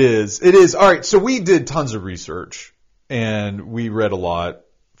 Yeah, it is. It is. All right. So we did tons of research and we read a lot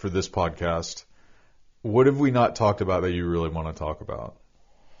for this podcast. What have we not talked about that you really want to talk about?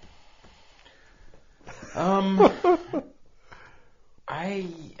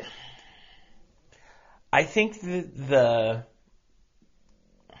 I think that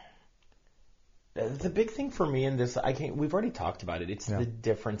the big thing for me in this, we've already talked about it. It's the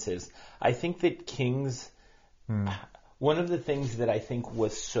differences. I think that King's one of the things that I think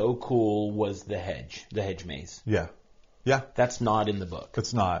was so cool was the hedge maze. Yeah. That's not in the book.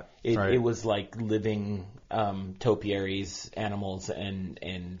 It's not. It was like living topiaries, animals,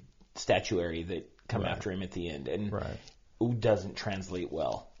 and statuary that come after him at the end, and doesn't translate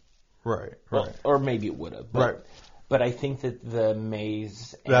well. Right. Or maybe it would have. But I think that the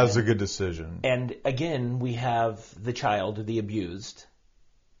maze... That was a good decision. And again, we have the child, the abused,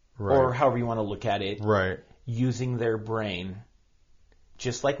 or however you want to look at it, using their brain,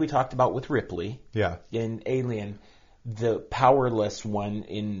 just like we talked about with Ripley in Alien. The powerless one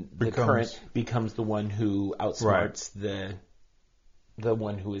in the current becomes the one who outsmarts the the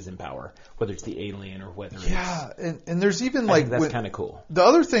one who is in power, whether it's the alien or whether Yeah, and there's even I like think that's kind of cool. the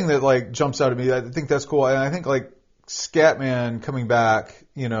other thing that like jumps out at me. I think that's cool, and I think like Scatman coming back.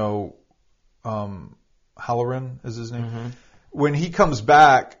 Halloran is his name. Mm-hmm. When he comes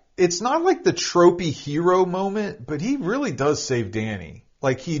back, it's not like the tropey hero moment, but he really does save Danny.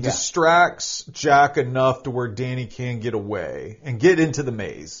 Like he distracts Jack enough to where Danny can get away and get into the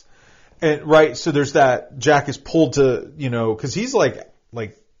maze. And right, so there's that Jack is pulled to, because he's like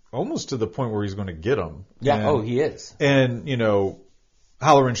almost to the point where he's going to get him. Yeah, he is. And,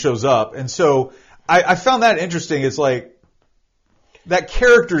 Halloran shows up. And so I found that interesting. It's like, that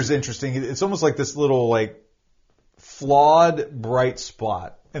character is interesting. It's almost like this little, like, flawed bright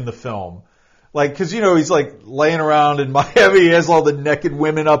spot in the film. Like, because, he's like laying around in Miami. He has all the naked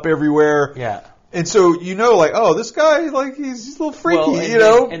women up everywhere. Yeah. And so, like, oh, this guy, like, he's a little freaky,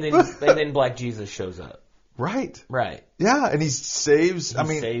 And then Black Jesus shows up. Right. Right. Yeah, and he saves,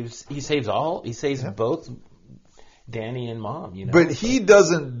 He saves both Danny and Mom, But he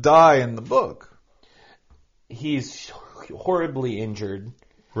doesn't die in the book. He's horribly injured.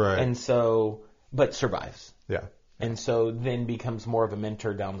 Right. And so, but survives. Yeah. And so then becomes more of a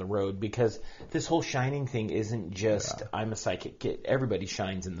mentor down the road, because this whole shining thing isn't just I'm a psychic kid. Everybody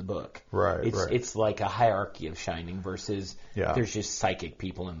shines in the book. Right. It's like a hierarchy of shining versus Yeah. there's just psychic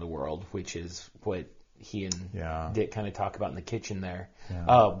people in the world, which is what he and Dick kind of talk about in the kitchen there.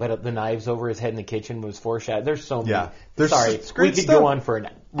 Yeah. But the knives over his head in the kitchen was foreshadowed. There's so many. Yeah. Sorry, It's great we could stuff. go on for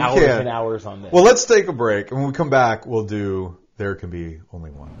hours and hours on this. Well, let's take a break, and when we come back, we'll do There Can Be Only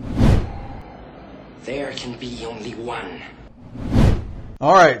One. There can be only one.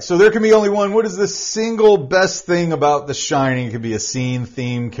 All right, so There Can Be Only One. What is the single best thing about The Shining? It could be a scene,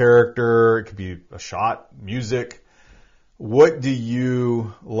 theme, character. It could be a shot, music. What do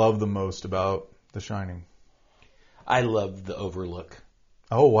you love the most about The Shining? I love the Overlook.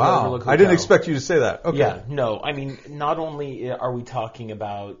 Oh, wow. Overlook I didn't Hotel. expect you to say that. Okay. Yeah, no, I mean, not only are we talking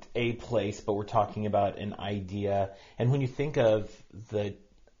about a place, but we're talking about an idea. And when you think of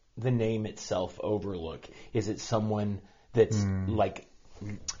the name itself, Overlook, is it someone that's like,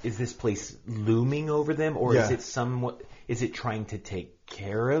 is this place looming over them, or is it somewhat? Is it trying to take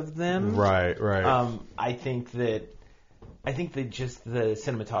care of them? Right. I think that just the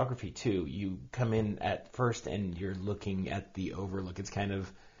cinematography too. You come in at first and you're looking at the Overlook. It's kind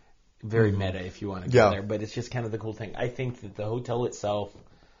of very meta if you want to go there, but it's just kind of the cool thing. I think that the hotel itself,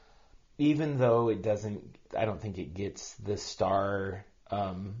 even though I don't think it gets the star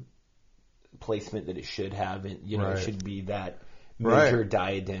placement that it should have. It should be that major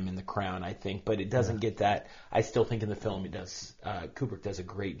diadem in the crown, I think, but it doesn't get that. I still think in the film it does. Kubrick does a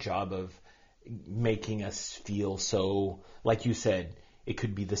great job of making us feel so, like you said, it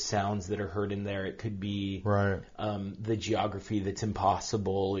could be the sounds that are heard in there. It could be the geography that's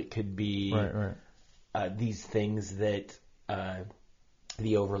impossible. It could be these things that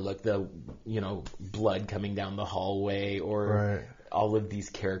the Overlook, the blood coming down the hallway, or all of these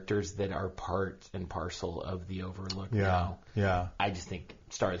characters that are part and parcel of the Overlook now. Yeah. I just think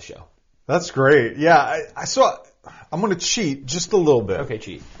star of the show. That's great. Yeah, I saw. I'm going to cheat just a little bit. Okay,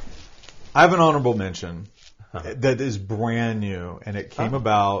 cheat. I have an honorable mention that is brand new, and it came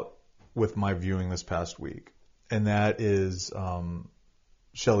about with my viewing this past week, and that is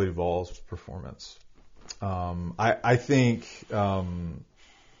Shelley Duvall's performance. I think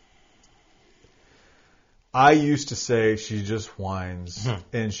I used to say she just whines,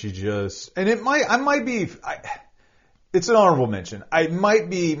 and it's an honorable mention.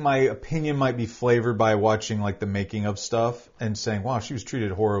 My opinion might be flavored by watching like the making of stuff and saying, wow, she was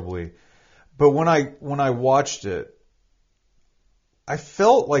treated horribly. But when I watched it, I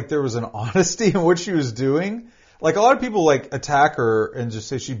felt like there was an honesty in what she was doing. Like a lot of people like attack her and just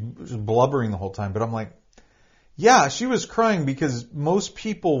say she was blubbering the whole time. But I'm like, yeah, she was crying because most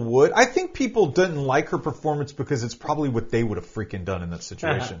people would. I think people didn't like her performance because it's probably what they would have freaking done in that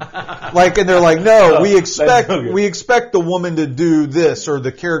situation. And they're like, no, we expect the woman to do this or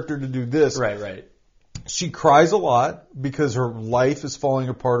the character to do this. Right. She cries a lot because her life is falling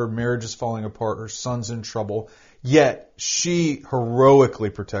apart, her marriage is falling apart, her son's in trouble. Yet she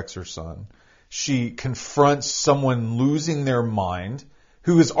heroically protects her son. She confronts someone losing their mind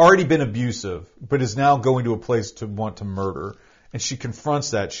who has already been abusive, but is now going to a place to want to murder. And she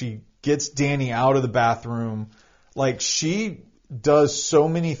confronts that. She gets Danny out of the bathroom. Like, she does so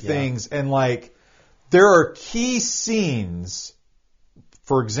many things. Yeah. And, like, there are key scenes,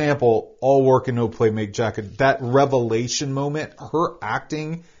 for example, all work and no play make Jack, that revelation moment, her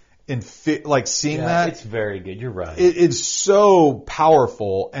acting and seeing that. It's very good. You're right. It's so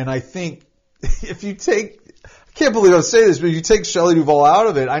powerful. And I think if you take, I can't believe I say this, but you take Shelley Duvall out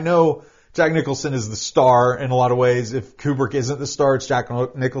of it. I know Jack Nicholson is the star in a lot of ways. If Kubrick isn't the star, it's Jack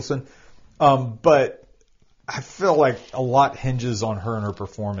Nicholson. But I feel like a lot hinges on her and her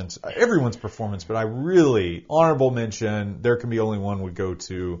performance, everyone's performance. But I really, honorable mention, There Can Be Only One would go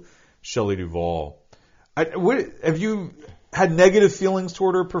to Shelley Duvall. Have you had negative feelings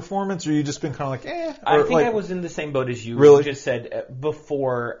toward her performance, or you just been kind of like, eh? I think I was in the same boat as you. Really? Just said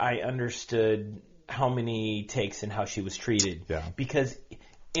before I understood how many takes and how she was treated. Yeah. Because I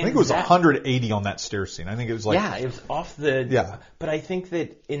think it was 180 on that stair scene. I think it was like... Yeah, it was off the... Yeah. But I think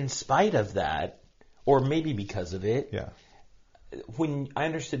that in spite of that, or maybe because of it, Yeah. when I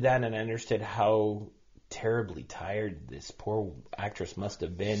understood that and I understood how terribly tired this poor actress must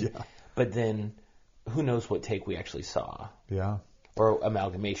have been, but then who knows what take we actually saw. Yeah. Or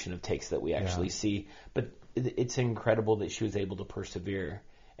amalgamation of takes that we actually see. But it's incredible that she was able to persevere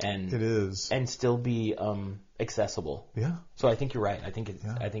and It is. and still be accessible. Yeah. So I think you're right. I think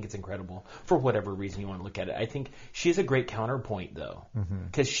it's incredible for whatever reason you want to look at it. I think she's a great counterpoint though,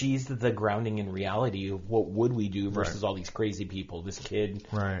 because she's the grounding in reality of what would we do versus all these crazy people. This kid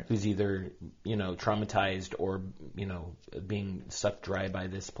who's either traumatized or being sucked dry by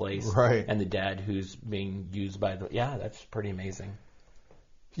this place, and the dad who's being used by the that's pretty amazing.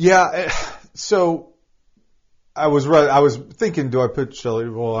 Yeah. So I was thinking, do I put Shelley?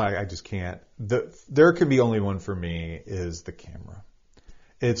 Well, I just can't. There Can Be Only One for me is the camera.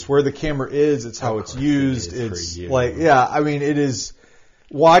 It's where the camera is. It's how it's used. It's like, I mean, it is.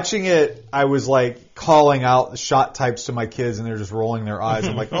 Watching it, I was like calling out the shot types to my kids, and they're just rolling their eyes.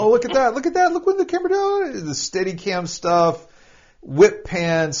 I'm like, oh, look at that! Look at that! Look what the camera does! The Steadicam stuff, whip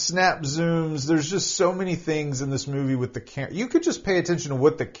pans, snap zooms. There's just so many things in this movie with the camera. You could just pay attention to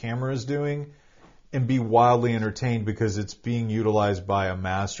what the camera is doing and be wildly entertained because it's being utilized by a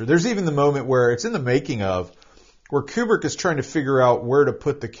master. There's even the moment where it's in the making of, where Kubrick is trying to figure out where to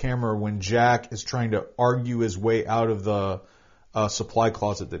put the camera when Jack is trying to argue his way out of the supply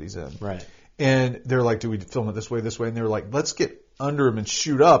closet that he's in. Right. And they're like, do we film it this way? And they're like, let's get under him and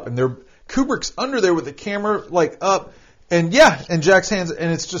shoot up. And Kubrick's under there with the camera like up. And and Jack's hands,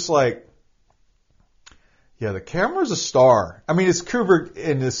 and it's just like, the camera's a star. I mean, it's Kubrick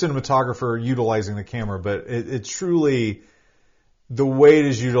and the cinematographer utilizing the camera, but it truly, the way it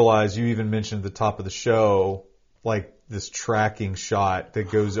is utilized, you even mentioned at the top of the show, like this tracking shot that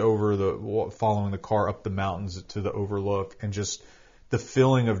goes over following the car up the mountains to the overlook, and just the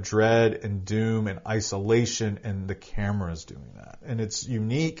feeling of dread and doom and isolation, and the camera is doing that. And it's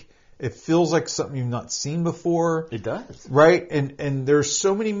unique. It feels like something you've not seen before. It does. Right? And there's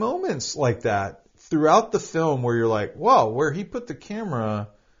so many moments like that throughout the film where you're like, wow, where he put the camera,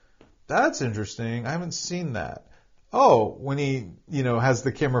 that's interesting. I haven't seen that. Oh, when he, has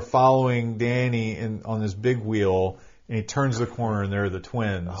the camera following Danny on this big wheel, and he turns the corner and there are the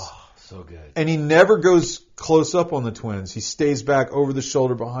twins. Oh, so good. And he never goes close up on the twins. He stays back over the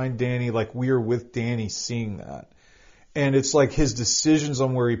shoulder behind Danny, like we are with Danny seeing that. And it's like his decisions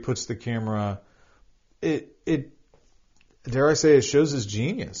on where he puts the camera, it dare I say, it shows his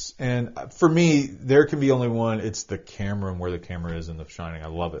genius. And for me, There Can Be Only One. It's the camera and where the camera is in The Shining. I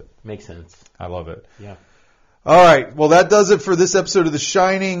love it. Makes sense. I love it. Yeah. All right. Well, that does it for this episode of The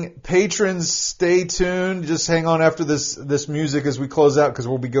Shining. Patrons, stay tuned. Just hang on after this music as we close out, because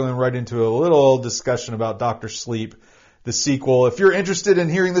we'll be going right into a little discussion about Dr. Sleep, the sequel. If you're interested in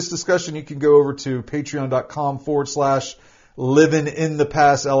hearing this discussion, you can go over to patreon.com/living in the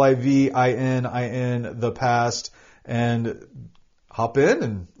past, LIVININ the past, and hop in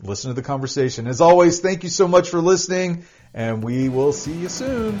and listen to the conversation. As always, thank you so much for listening, and we will see you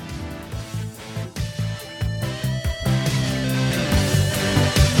soon.